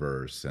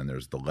universe, and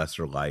there's the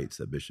lesser lights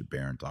that Bishop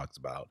Barron talks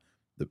about.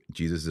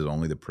 Jesus is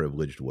only the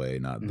privileged way,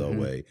 not the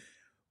way.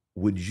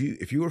 Would you,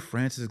 if you were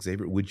Francis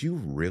Xavier, would you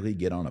really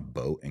get on a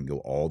boat and go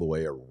all the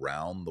way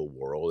around the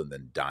world and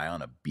then die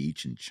on a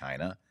beach in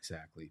China?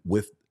 Exactly.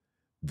 With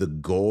the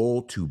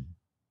goal to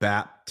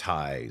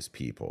baptize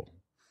people.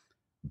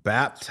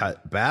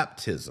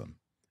 Baptism.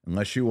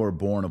 Unless you are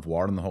born of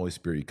water and the Holy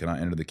Spirit, you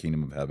cannot enter the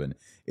kingdom of heaven.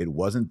 It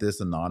wasn't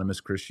this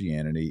anonymous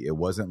Christianity. It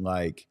wasn't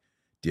like,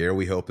 dare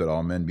we hope that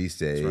all men be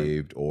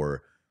saved,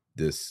 or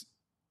this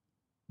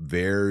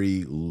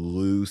very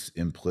loose,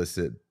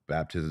 implicit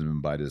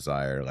baptism by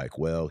desire. Like,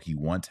 well, he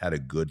once had a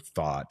good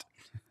thought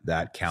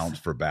that counts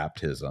for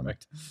baptism.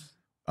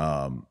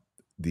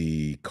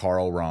 The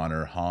Karl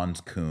Rahner,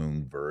 Hans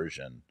Kung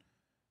version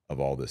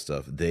of all this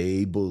stuff,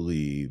 they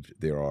believed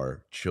there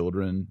are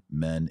children,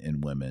 men,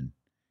 and women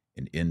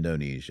in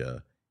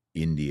Indonesia,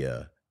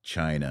 India,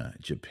 China,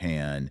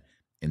 Japan,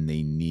 and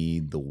they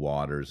need the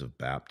waters of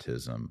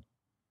baptism.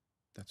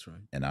 That's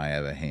right. And I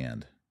have a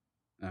hand.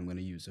 I'm going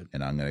to use it.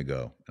 And I'm going to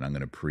go and I'm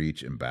going to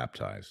preach and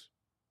baptize.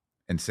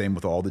 And same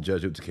with all the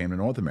Jesuits who came to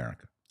North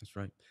America. That's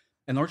right.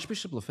 And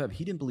Archbishop Lefebvre,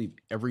 he didn't believe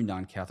every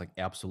non-Catholic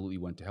absolutely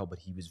went to hell, but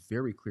he was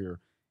very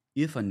clear,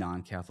 if a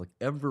non-Catholic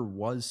ever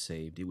was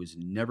saved, it was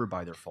never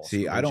by their false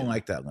religion. I don't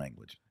like that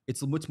language.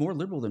 It's more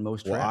liberal than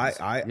most. Well,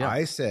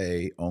 I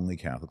say only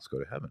Catholics go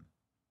to heaven.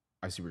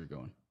 I see where you're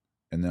going.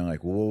 And they're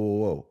like,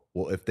 whoa.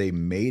 Well, if they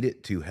made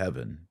it to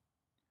heaven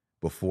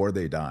before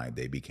they died,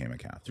 they became a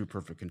Catholic. Through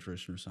perfect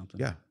contrition or something?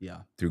 Yeah. Yeah.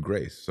 Through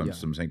grace,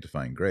 some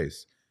sanctifying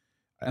grace.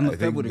 And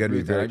Lefebvre would agree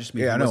with that. I just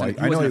mean, I know he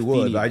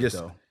would. I'm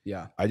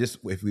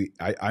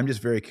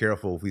just very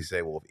careful if we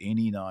say, well, if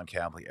any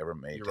non-Catholic ever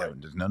made it to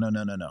heaven, just no.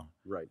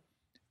 Right.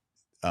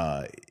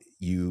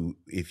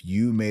 If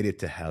you made it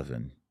to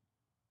heaven,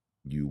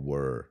 you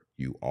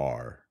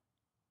are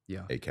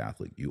a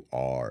Catholic. You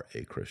are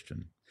a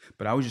Christian.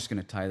 But I was just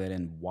going to tie that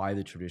in why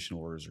the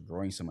traditional orders are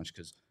growing so much,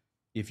 because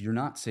if you're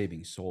not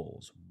saving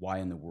souls, why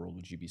in the world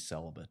would you be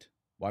celibate?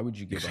 Why would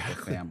you give up a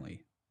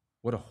family?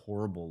 What a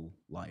horrible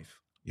life.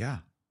 Yeah.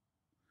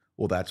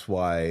 Well, that's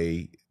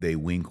why they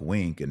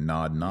wink and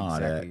nod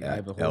exactly.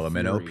 at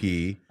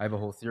LMNOP. I have a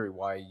whole theory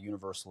why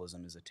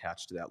universalism is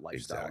attached to that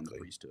lifestyle in the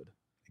priesthood.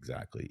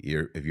 Exactly.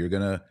 If you're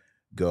gonna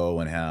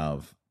go and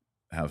have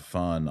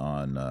fun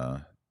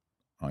on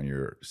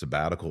your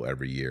sabbatical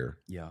every year,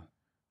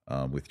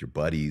 with your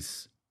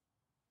buddies,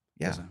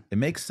 it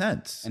makes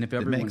sense. And if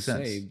everyone's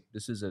saved,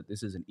 this is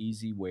an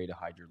easy way to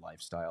hide your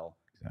lifestyle,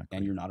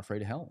 and you're not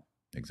afraid of hell.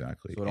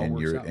 Exactly. So and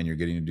you're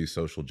getting to do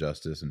social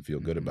justice and feel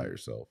good about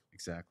yourself.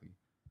 Exactly.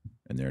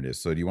 And there it is.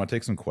 So do you want to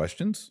take some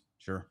questions?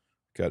 Sure.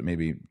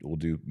 We'll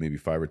do maybe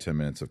 5 or 10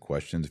 minutes of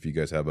questions. If you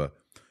guys have a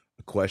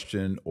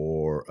question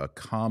or a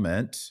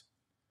comment,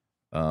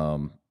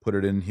 put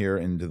it in here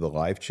into the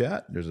live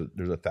chat. There's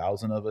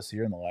 1,000 of us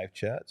here in the live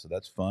chat, so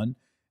that's fun.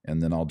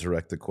 And then I'll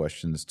direct the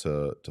questions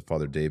to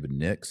Father David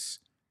Nix.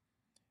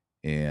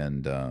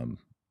 and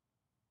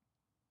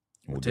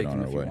we'll get Take on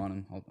them our if way. you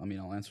want them.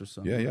 I'll answer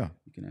some. Yeah, yeah.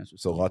 You can answer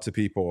So some. lots of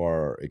people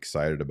are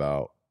excited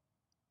about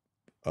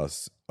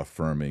us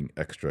affirming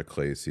extra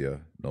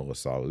ecclesia nulla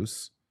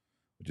salus,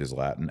 which is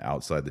Latin,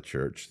 outside the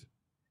church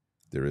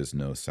there is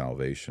no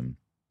salvation.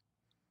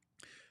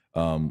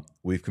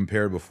 We've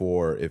compared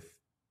before,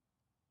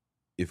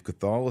 if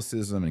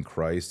Catholicism and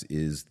Christ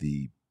is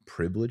the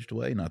privileged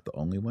way, not the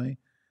only way,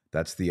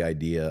 that's the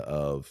idea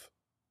of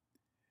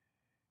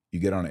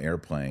you get on an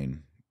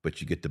airplane, but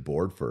you get to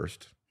board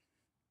first.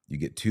 You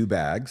get 2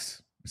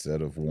 bags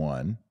instead of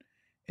 1,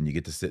 and you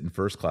get to sit in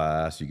first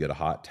class. You get a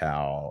hot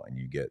towel, and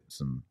you get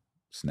some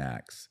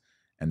snacks.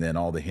 And then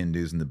all the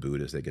Hindus and the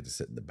Buddhists, they get to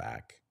sit in the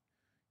back,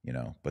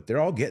 but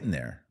they're all getting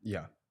there.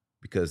 Yeah.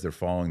 Because they're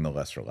following the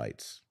lesser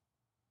lights.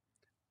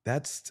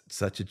 That's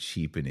such a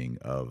cheapening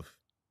of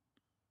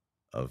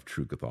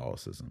true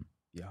Catholicism.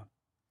 Yeah.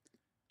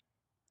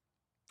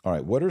 All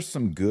right, what are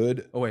some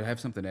good? Oh wait, I have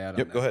something to add on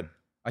that. Go ahead.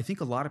 I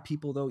think a lot of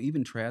people, though,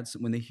 even trads,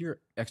 when they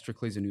hear extra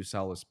ecclesia nulla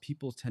salus,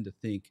 people tend to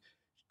think,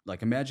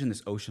 like, imagine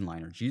this ocean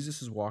liner.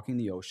 Jesus is walking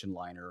the ocean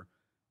liner,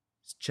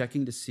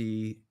 checking to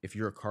see if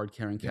you're a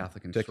card-carrying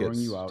Catholic and throwing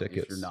you out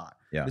if you're not.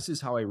 Yeah. This is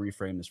how I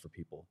reframe this for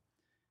people.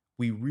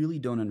 We really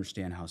don't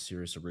understand how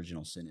serious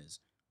original sin is.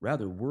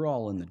 Rather, we're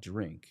all in the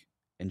drink,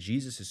 and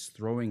Jesus is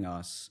throwing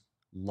us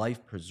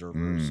life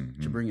preservers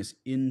to bring us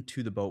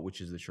into the boat,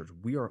 which is the church.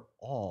 We are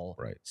all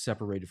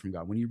separated from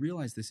God. When you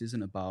realize this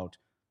isn't about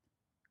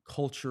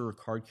culture or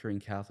card-carrying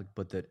Catholic,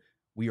 but that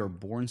we are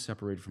born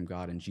separated from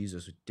God, and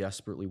Jesus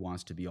desperately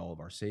wants to be all of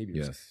our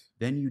saviors,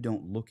 then you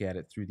don't look at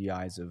it through the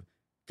eyes of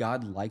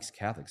God likes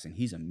Catholics, and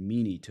he's a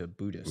meanie to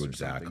Buddhists or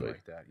something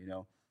like that,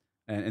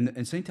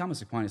 And St.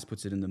 Thomas Aquinas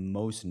puts it in the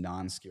most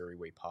non-scary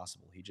way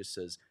possible. He just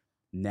says,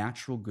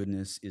 natural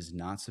goodness is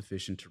not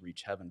sufficient to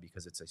reach heaven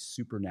because it's a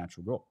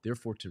supernatural goal.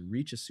 Therefore, to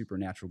reach a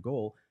supernatural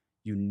goal,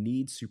 you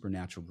need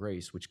supernatural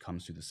grace, which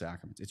comes through the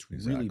sacraments. It's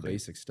really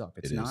basic stuff.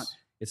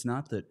 It's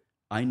not that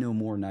I know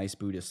more nice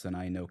Buddhists than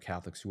I know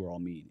Catholics who are all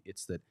mean.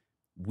 It's that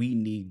we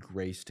need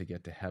grace to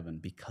get to heaven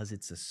because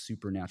it's a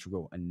supernatural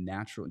goal.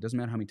 It doesn't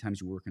matter how many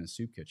times you work in a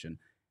soup kitchen,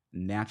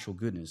 natural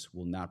goodness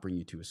will not bring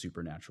you to a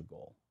supernatural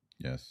goal.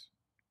 Yes.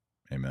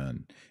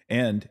 Amen.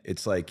 And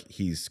it's like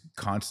he's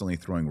constantly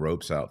throwing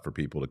ropes out for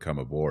people to come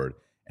aboard.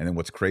 And then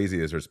what's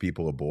crazy is there's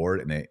people aboard,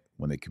 and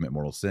when they commit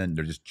mortal sin,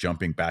 they're just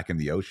jumping back in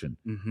the ocean.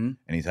 And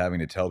he's having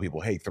to tell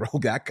people, hey, throw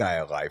that guy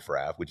a life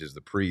raft, which is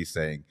the priest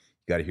saying,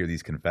 you got to hear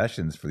these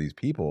confessions for these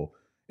people.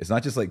 It's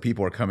not just like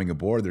people are coming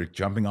aboard, they're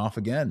jumping off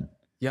again.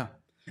 Yeah.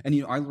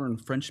 And, I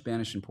learned French,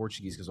 Spanish, and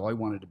Portuguese because all I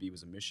wanted to be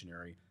was a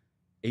missionary.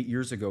 8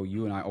 years ago,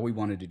 you and I, all we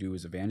wanted to do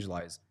was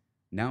evangelize.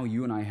 Now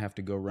you and I have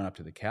to go run up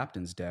to the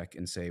captain's deck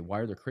and say, why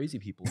are there crazy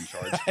people in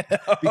charge?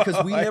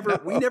 Because we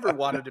never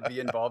wanted to be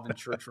involved in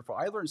church reform.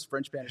 I learned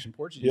French, Spanish, and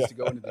Portuguese to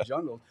go into the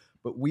jungle,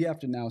 but we have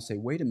to now say,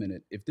 wait a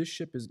minute, if this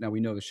ship is, now we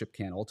know the ship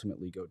can't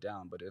ultimately go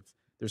down, but if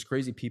there's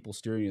crazy people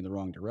steering in the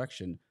wrong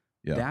direction,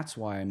 that's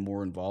why I'm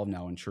more involved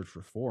now in church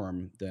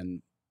reform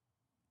than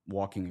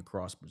walking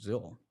across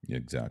Brazil.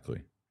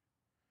 Exactly.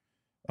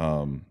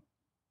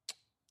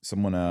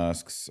 Someone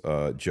asks,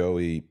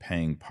 Joey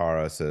Pang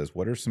Para says,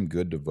 what are some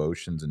good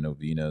devotions and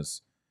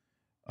novenas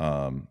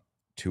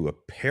to a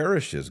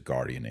parish's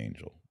guardian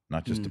angel,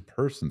 not just a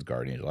person's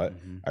guardian angel?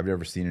 I've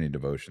never seen any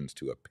devotions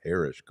to a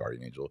parish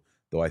guardian angel,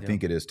 though I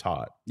think it is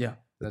taught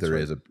that there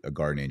is a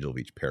guardian angel of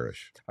each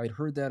parish. I'd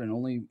heard that, and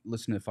only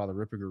listening to Father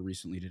Ripperger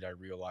recently did I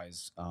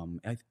realize,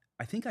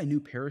 I think I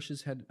knew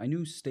I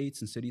knew states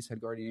and cities had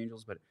guardian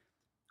angels, but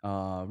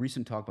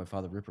recent talk by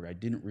Father Ripperger, I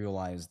didn't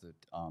realize that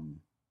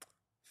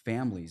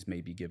families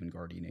may be given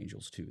guardian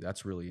angels too.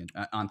 That's really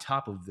on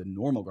top of the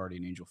normal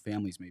guardian angel.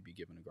 Families may be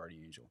given a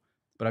guardian angel,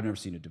 but I've never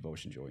seen a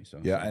devotion, Joey. So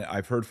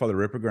I've heard Father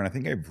Ripperger, and I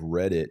think I've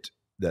read it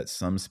that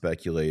some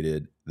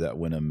speculated that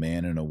when a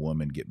man and a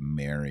woman get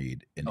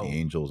married, an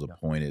angel is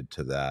appointed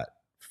to that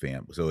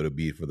family. So it'll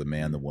be for the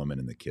man, the woman,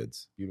 and the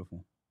kids.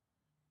 Beautiful.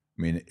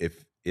 I mean,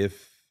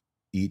 if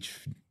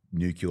each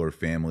nuclear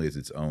family is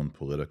its own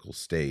political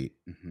state,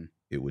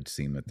 it would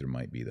seem that there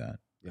might be that.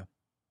 Yeah,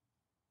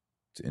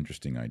 it's an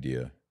interesting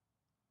idea.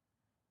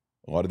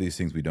 A lot of these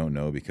things we don't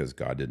know because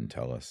God didn't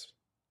tell us.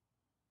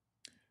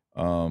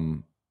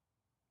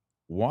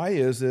 Why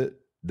is it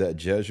that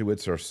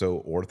Jesuits are so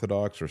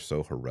orthodox or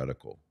so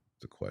heretical?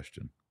 It's a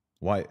question.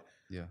 Why?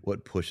 Yeah.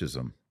 What pushes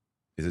them?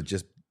 Is it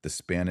just the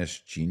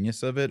Spanish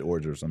genius of it, or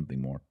is there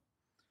something more?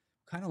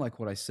 Kind of like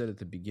what I said at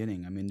the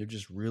beginning. I mean, they're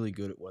just really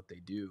good at what they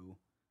do,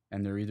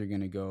 and they're either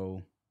going to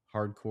go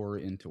hardcore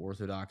into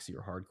orthodoxy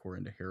or hardcore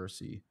into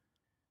heresy.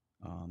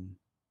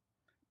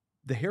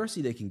 The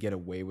heresy, they can get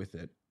away with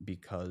it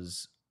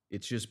because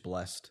it's just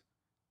blessed.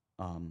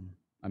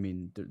 I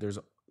mean,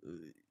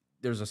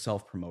 there's a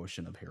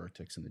self-promotion of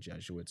heretics in the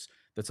Jesuits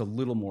that's a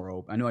little more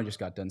open. I know I just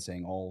got done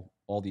saying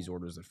all these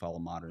orders that follow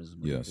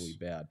modernism are equally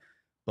bad,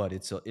 but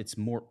it's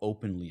more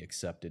openly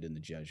accepted in the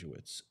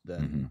Jesuits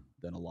than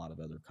a lot of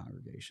other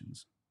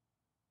congregations.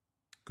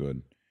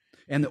 Good.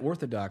 And the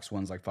Orthodox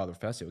ones like Father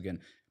Fessio, again,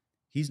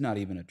 he's not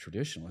even a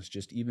traditionalist.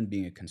 Just even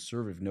being a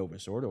conservative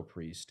Novus Ordo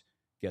priest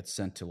gets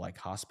sent to like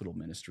hospital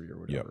ministry or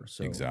whatever.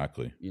 So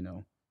exactly. you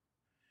know,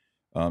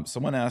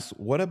 Someone asks,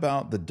 what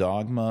about the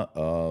dogma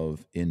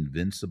of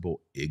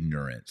invincible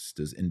ignorance?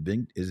 Is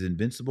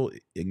invincible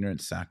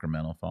ignorance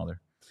sacramental,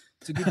 Father?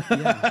 it's a good,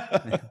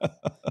 yeah.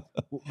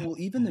 Well,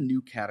 even the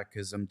New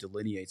Catechism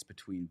delineates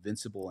between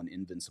vincible and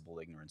invincible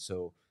ignorance.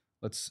 So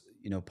let's,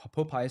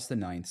 Pope Pius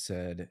IX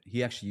said,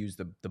 he actually used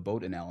the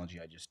boat analogy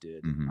I just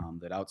did,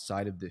 that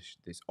outside of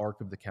this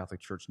ark of the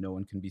Catholic Church, no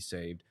one can be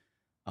saved.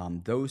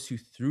 Those who,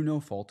 through no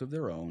fault of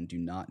their own, do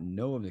not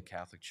know of the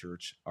Catholic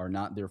Church are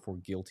not therefore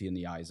guilty in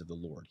the eyes of the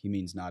Lord. He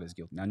means not as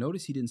guilty. Now,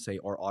 notice he didn't say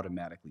are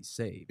automatically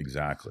saved.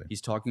 Exactly.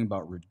 He's talking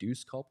about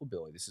reduced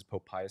culpability. This is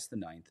Pope Pius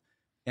IX.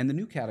 And the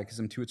New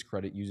Catechism, to its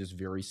credit, uses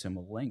very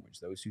similar language.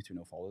 Those who, through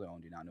no fault of their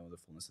own, do not know the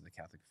fullness of the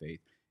Catholic faith.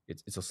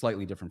 It's a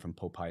slightly different from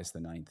Pope Pius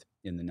IX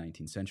in the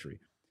 19th century.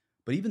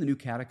 But even the New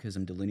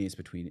Catechism delineates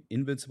between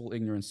invincible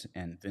ignorance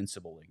and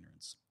vincible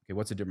ignorance. Okay,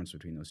 what's the difference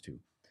between those two?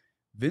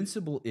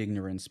 Vincible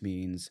ignorance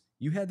means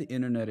you had the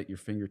internet at your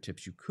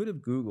fingertips. You could have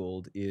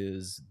Googled,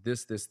 is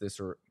this,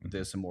 or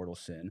this a mortal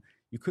sin?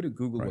 You could have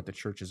Googled what the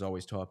church has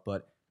always taught,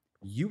 but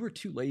you were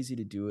too lazy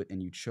to do it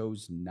and you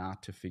chose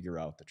not to figure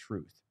out the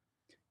truth.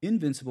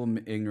 Invincible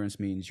ignorance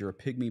means you're a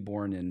pygmy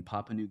born in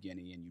Papua New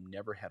Guinea and you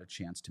never had a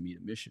chance to meet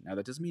a mission. Now,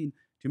 that doesn't mean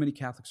too many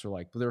Catholics are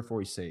like, well,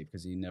 therefore he's saved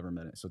because he never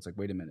met it. So it's like,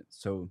 wait a minute.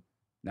 So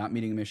not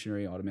meeting a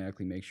missionary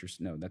automatically makes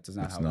no, that's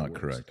not how it works.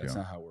 Correct. That's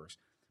not how it works.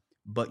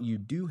 But you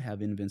do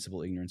have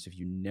invincible ignorance if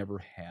you never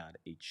had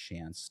a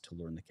chance to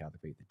learn the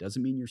Catholic faith. It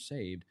doesn't mean you're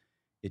saved.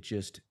 It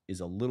just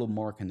is a little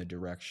mark in the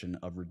direction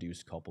of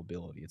reduced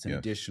culpability. It's an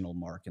additional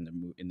mark in the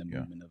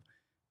movement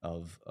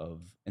of.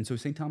 And so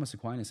St. Thomas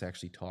Aquinas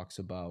actually talks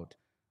about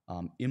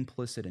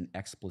implicit and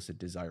explicit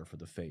desire for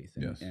the faith.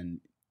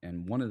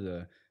 And one of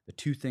the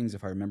two things,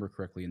 if I remember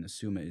correctly, in the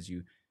Summa is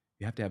you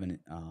have to have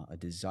a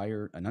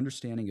desire, an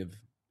understanding of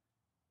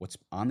what's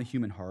on the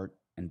human heart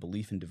and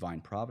belief in divine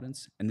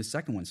providence. And the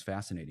second one's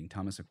fascinating.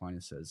 Thomas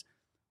Aquinas says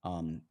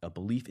a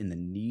belief in the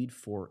need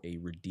for a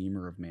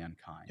redeemer of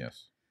mankind.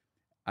 Yes.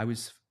 I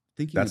was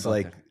thinking that's about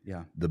like that.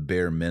 Yeah. The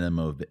bare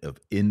minimum of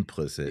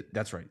implicit.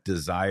 That's right.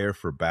 Desire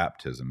for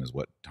baptism is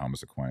what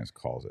Thomas Aquinas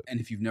calls it. And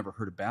if you've never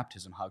heard of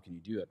baptism, how can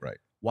you do it? Right.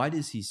 Why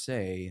does he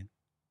say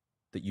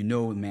that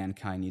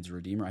mankind needs a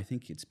redeemer? I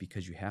think it's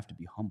because you have to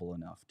be humble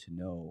enough to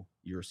know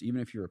even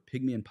if you're a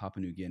pygmy in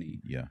Papua New Guinea,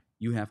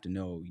 you have to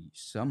know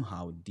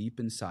somehow deep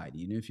inside,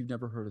 even if you've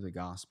never heard of the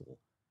gospel,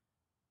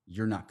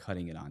 you're not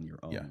cutting it on your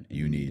own. Yeah,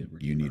 you need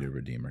a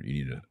redeemer.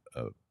 You need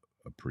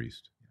a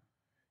priest.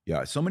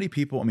 Yeah, so many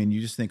people, I mean,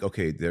 you just think,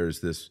 okay,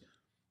 there's this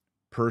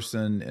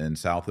person in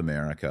South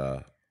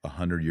America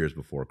 100 years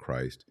before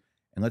Christ,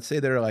 and let's say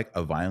they're like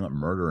a violent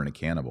murderer and a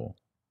cannibal,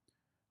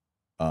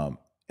 and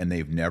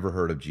they've never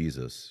heard of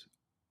Jesus.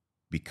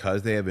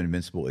 Because they have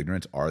invincible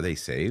ignorance, are they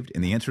saved?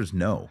 And the answer is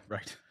no.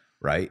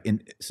 Right?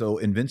 And so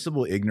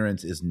invincible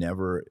ignorance is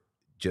never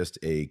just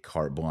a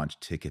carte blanche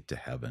ticket to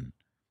heaven.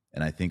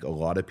 And I think a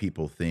lot of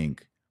people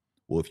think,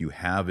 well, if you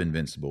have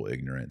invincible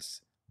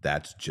ignorance,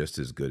 that's just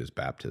as good as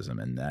baptism.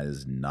 And that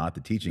is not the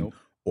teaching. Nope.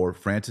 Or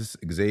Francis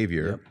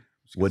Xavier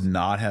would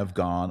not have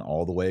gone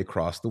all the way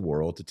across the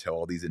world to tell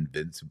all these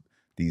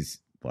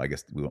well, I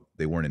guess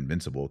they weren't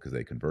invincible because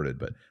they converted,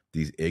 but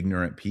these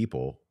ignorant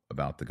people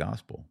about the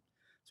gospel.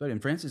 That's right.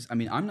 And Francis, I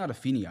mean, I'm not a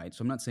Feeneyite,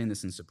 so I'm not saying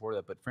this in support of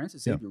that, but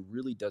Francis Xavier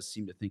really does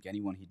seem to think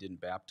anyone he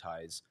didn't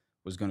baptize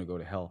was going to go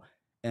to hell.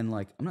 And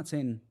like, I'm not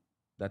saying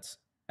that's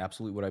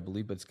absolutely what I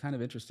believe, but it's kind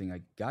of interesting.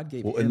 Like God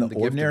gave him in the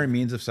ordinary gift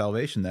means of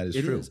salvation, that is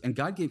true. Is. And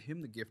God gave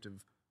him the gift of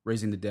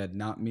raising the dead,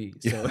 not me.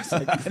 So it's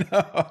like,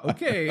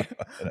 okay,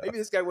 maybe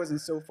this guy wasn't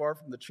so far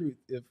from the truth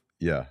if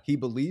he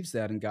believes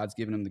that and God's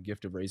given him the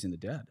gift of raising the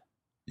dead.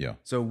 Yeah.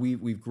 So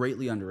we've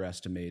greatly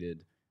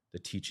underestimated the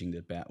teaching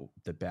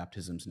that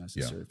baptism is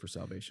necessary for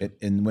salvation.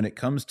 And when it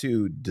comes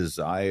to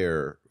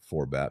desire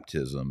for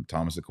baptism,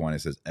 Thomas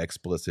Aquinas says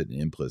explicit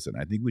and implicit.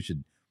 And I think we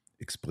should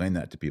explain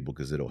that to people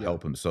because it'll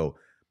help them. So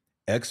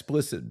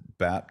explicit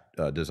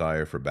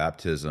desire for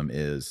baptism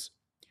is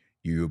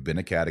you've been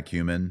a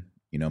catechumen,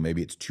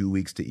 maybe it's 2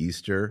 weeks to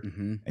Easter,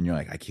 and you're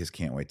like, I just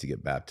can't wait to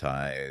get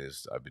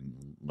baptized. I've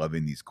been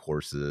loving these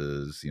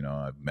courses.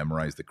 I've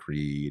memorized the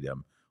creed.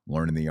 I'm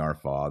learning the Our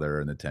Father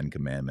and the 10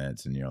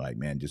 Commandments. And you're like,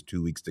 man, just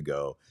 2 weeks to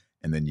go.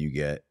 And then you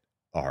get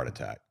a heart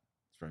attack.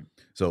 That's right.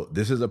 So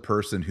this is a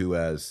person who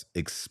has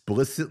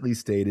explicitly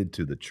stated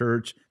to the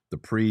church, the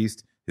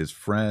priest, his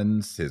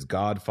friends, his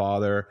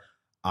godfather,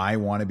 I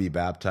want to be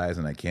baptized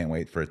and I can't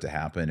wait for it to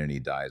happen. And he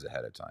dies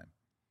ahead of time.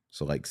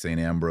 So like St.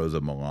 Ambrose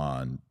of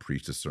Milan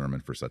preached a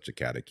sermon for such a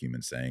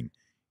catechumen saying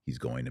he's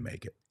going to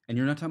make it. And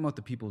you're not talking about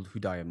the people who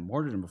die of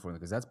martyrdom before,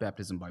 because that's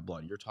baptism by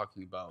blood. You're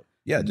talking about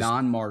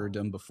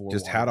non-martyrdom before.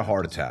 Just had a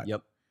heart attack.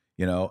 Yep.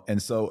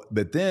 And so,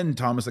 but then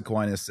Thomas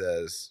Aquinas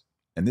says,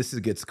 and this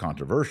gets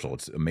controversial.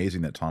 It's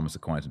amazing that Thomas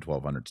Aquinas in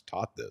 1200s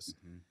taught this,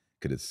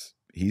 because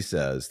he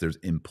says there's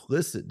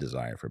implicit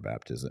desire for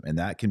baptism, and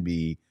that can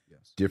be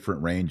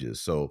different ranges.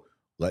 So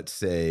let's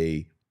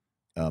say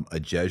a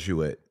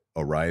Jesuit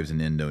arrives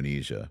in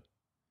Indonesia,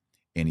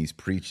 and he's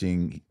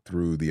preaching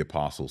through the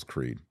Apostles'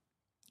 Creed.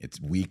 It's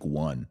week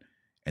 1,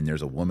 and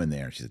there's a woman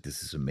there. She's like,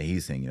 "This is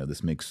amazing.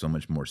 This makes so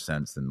much more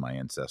sense than my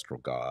ancestral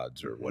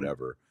gods or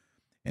whatever."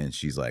 And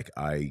she's like,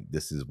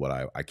 this is what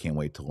I can't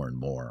wait to learn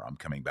more. I'm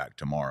coming back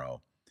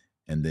tomorrow.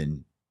 And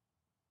then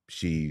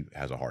she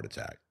has a heart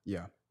attack.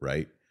 Yeah.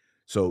 Right.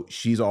 So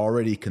she's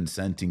already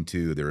consenting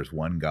to there is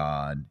one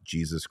God,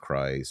 Jesus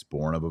Christ,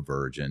 born of a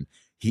virgin.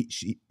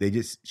 She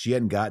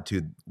hadn't got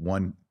to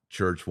one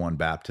church, one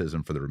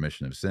baptism for the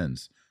remission of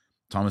sins.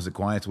 Thomas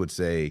Aquinas would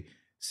say,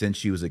 since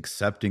she was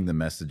accepting the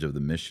message of the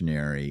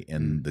missionary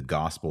and the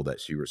gospel that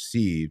she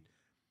received,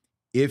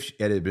 if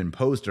it had been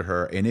posed to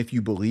her, and if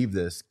you believe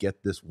this,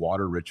 get this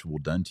water ritual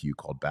done to you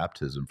called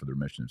baptism for the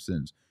remission of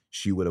sins,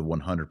 she would have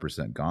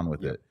 100% gone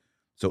with it.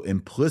 So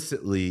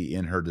implicitly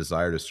in her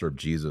desire to serve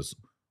Jesus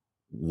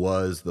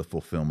was the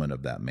fulfillment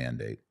of that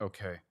mandate.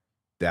 Okay.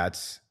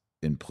 That's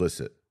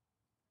implicit.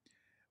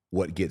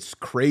 What gets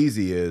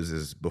crazy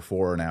is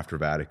before and after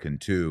Vatican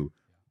II,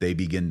 they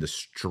begin to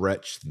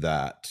stretch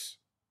that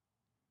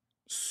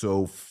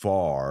so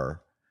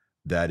far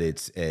that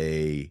it's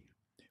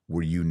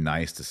were you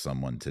nice to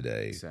someone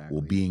today? Exactly.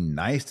 Well, being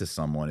nice to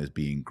someone is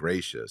being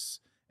gracious,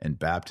 and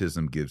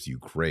baptism gives you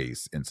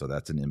grace. And so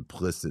that's an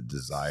implicit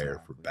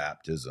desire for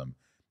baptism.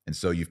 And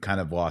so you've kind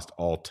of lost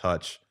all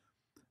touch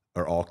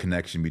or all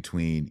connection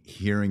between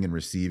hearing and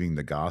receiving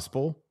the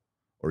gospel,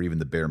 or even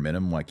the bare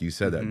minimum, like you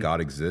said, that God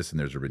exists and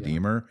there's a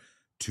redeemer,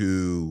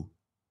 to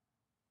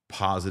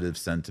positive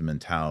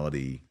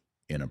sentimentality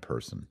in a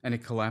person. And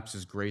it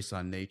collapses grace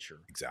on nature.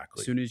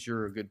 Exactly. As soon as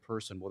you're a good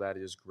person, well, that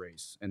is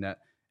grace. And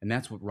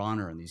that's what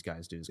Ronner and these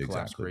guys do, is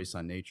collapse grace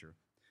on nature.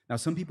 Now,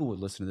 some people would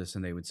listen to this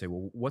and they would say,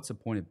 well, what's the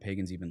point of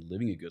pagans even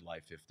living a good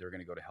life if they're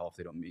going to go to hell if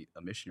they don't meet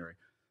a missionary?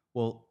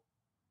 Well,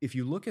 if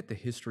you look at the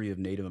history of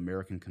Native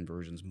American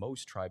conversions,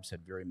 most tribes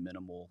had very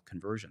minimal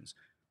conversions.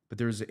 But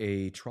there's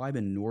a tribe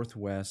in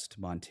northwest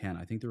Montana.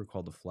 I think they were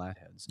called the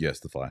Flatheads. Yes,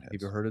 the Flatheads.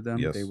 Have you heard of them?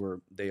 Yes.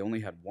 They only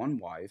had one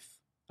wife.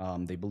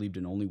 They believed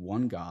in only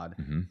one God.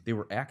 They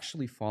were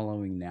actually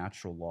following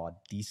natural law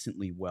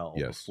decently well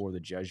before the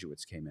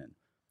Jesuits came in.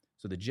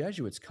 So the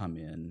Jesuits come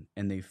in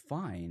and they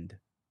find,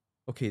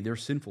 okay, they're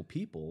sinful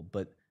people,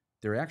 but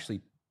they're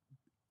actually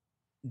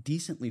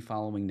decently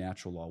following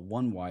natural law.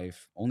 One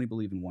wife, only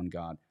believe in one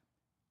God.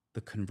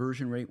 The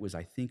conversion rate was,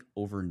 I think,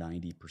 over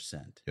 90%.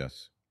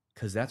 Yes.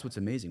 Because that's what's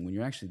amazing. When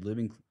you're actually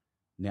living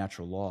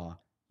natural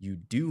law, you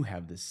do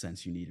have this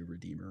sense you need a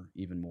redeemer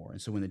even more.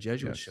 And so when the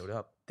Jesuits showed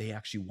up, they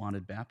actually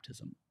wanted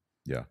baptism.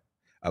 Yeah.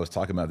 I was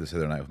talking about this the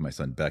other night with my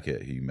son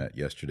Beckett, who you met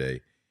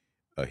yesterday.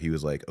 He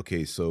was like,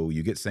 okay, so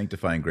you get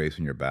sanctifying grace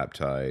when you're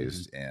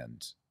baptized,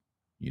 and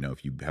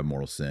if you have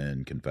mortal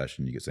sin,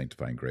 confession, you get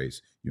sanctifying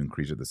grace, you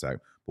increase it the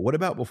sacrament. But what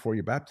about before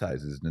you're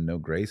baptized? Is there no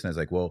grace? And I was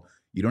like, well,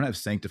 you don't have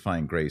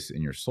sanctifying grace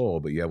in your soul,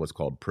 but you have what's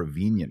called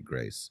prevenient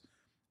grace.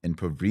 And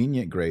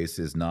prevenient grace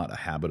is not a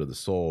habit of the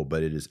soul,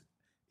 but it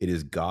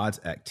is God's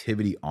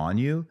activity on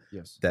you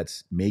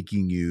that's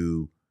making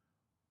you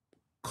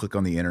click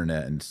on the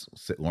internet and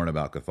learn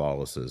about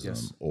Catholicism,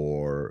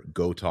 or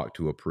go talk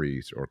to a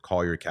priest, or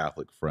call your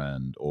Catholic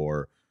friend,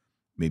 or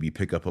maybe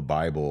pick up a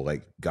Bible.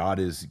 Like, God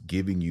is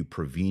giving you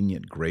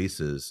prevenient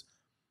graces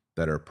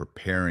that are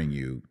preparing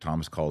you.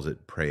 Thomas calls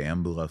it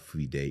preambula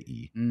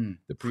fidei,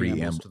 the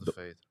preamble to the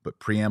faith. But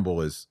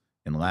preamble is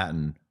in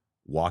Latin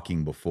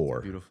walking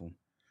before. Beautiful.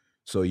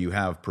 So you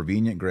have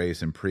prevenient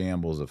grace and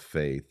preambles of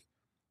faith.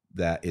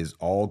 That is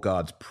all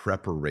God's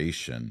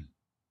preparation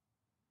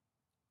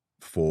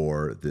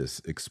for this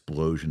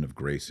explosion of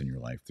grace in your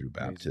life through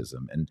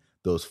baptism. And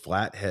those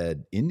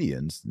Flathead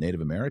Indians,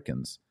 Native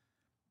Americans,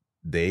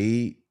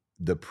 the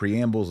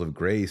preambles of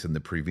grace and the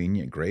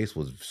prevenient grace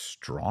was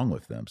strong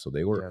with them. So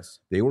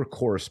they were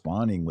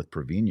corresponding with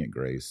prevenient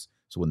grace.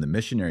 So when the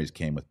missionaries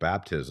came with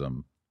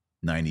baptism,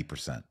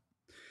 90%.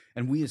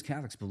 And we as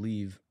Catholics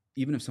believe,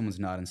 even if someone's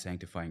not in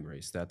sanctifying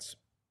grace, that's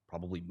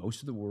probably most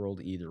of the world,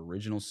 either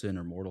original sin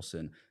or mortal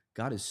sin,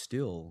 God is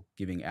still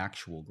giving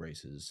actual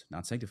graces,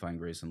 not sanctifying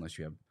grace unless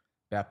you have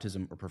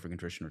baptism or perfect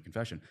contrition or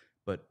confession.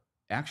 But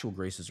actual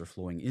graces are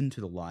flowing into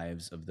the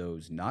lives of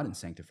those not in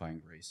sanctifying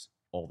grace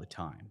all the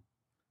time.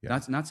 Yeah.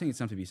 Not saying it's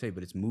not to be saved,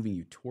 but it's moving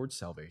you towards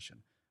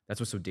salvation.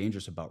 That's what's so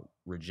dangerous about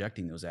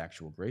rejecting those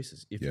actual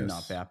graces. If you're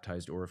not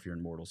baptized or if you're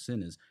in mortal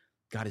sin, is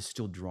God is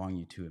still drawing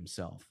you to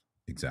himself.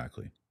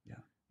 Exactly. Yeah.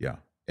 Yeah.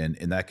 And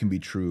that can be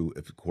true,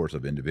 of course,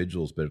 of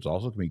individuals, but it's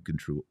also can be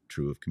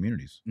true of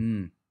communities.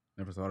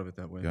 Never thought of it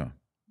that way. Yeah.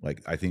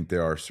 Like, I think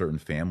there are certain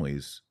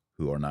families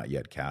who are not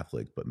yet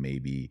Catholic, but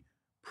maybe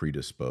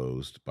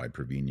predisposed by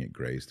prevenient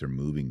grace. They're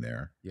moving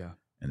there. Yeah.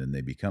 And then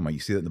they become, you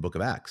see that in the book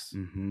of Acts.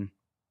 Mm-hmm.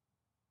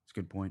 That's a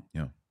good point.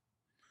 Yeah. All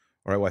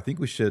right. Well, I think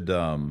we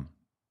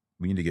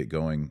need to get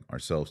going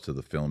ourselves to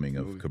the filming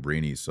of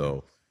Cabrini.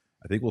 So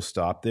I think we'll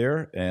stop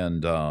there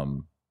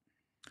and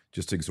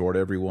just exhort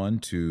everyone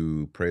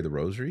to pray the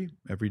rosary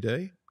every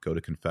day, go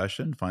to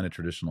confession, find a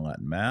traditional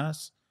Latin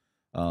mass.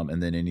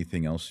 And then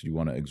anything else you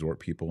want to exhort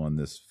people on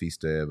this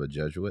feast day of a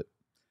Jesuit?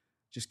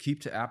 just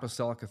keep to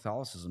apostolic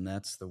Catholicism.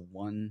 That's the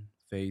one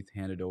faith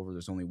handed over.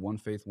 There's only one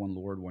faith, one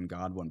Lord, one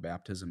God, one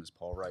baptism, as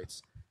Paul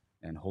writes,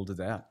 and hold to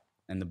that.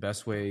 And the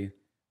best way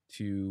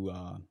to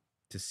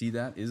see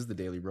that is the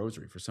daily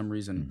rosary. For some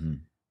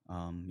reason,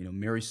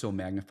 Mary so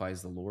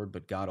magnifies the Lord,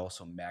 but God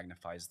also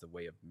magnifies the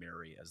way of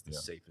Mary as the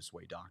safest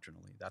way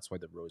doctrinally. That's why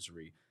the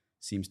rosary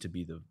seems to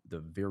be the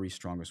very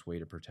strongest way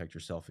to protect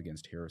yourself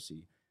against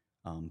heresy.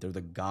 They're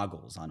the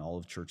goggles on all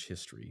of church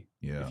history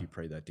if you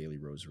pray that daily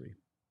rosary.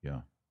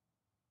 Yeah.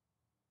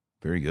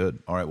 Very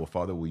good. All right. Well,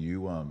 Father, will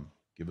you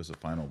give us a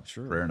final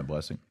prayer and a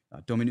blessing?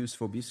 Dominus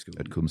vobiscum.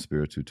 Et cum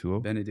spiritu tuo.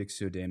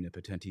 Benedictio Deum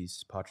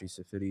Omnipotentis, Patris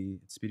et Filii,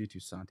 et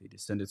Spiritus Sancti,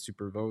 descendit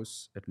super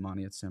vos, et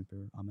manet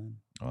semper. Amen.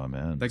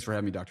 Amen. Thanks for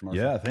having me, Dr.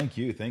 Marshall. Yeah, thank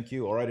you. Thank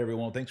you. All right,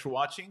 everyone. Thanks for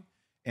watching.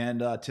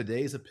 And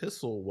today's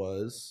epistle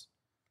was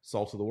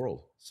Salt of the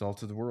World.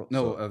 Salt of the World.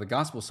 No, the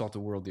Gospel of Salt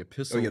of the World. The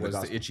epistle was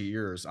the itchy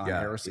ears on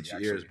heresy. Itchy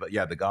ears. But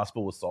yeah, the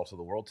Gospel was Salt of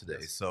the World today.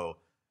 Yes. So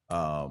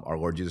our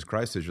Lord Jesus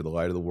Christ says you're the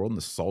light of the world and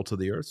the salt of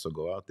the earth. So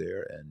go out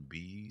there and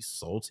be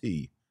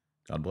salty.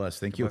 God bless.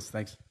 Thank you.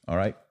 Thanks. All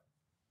right.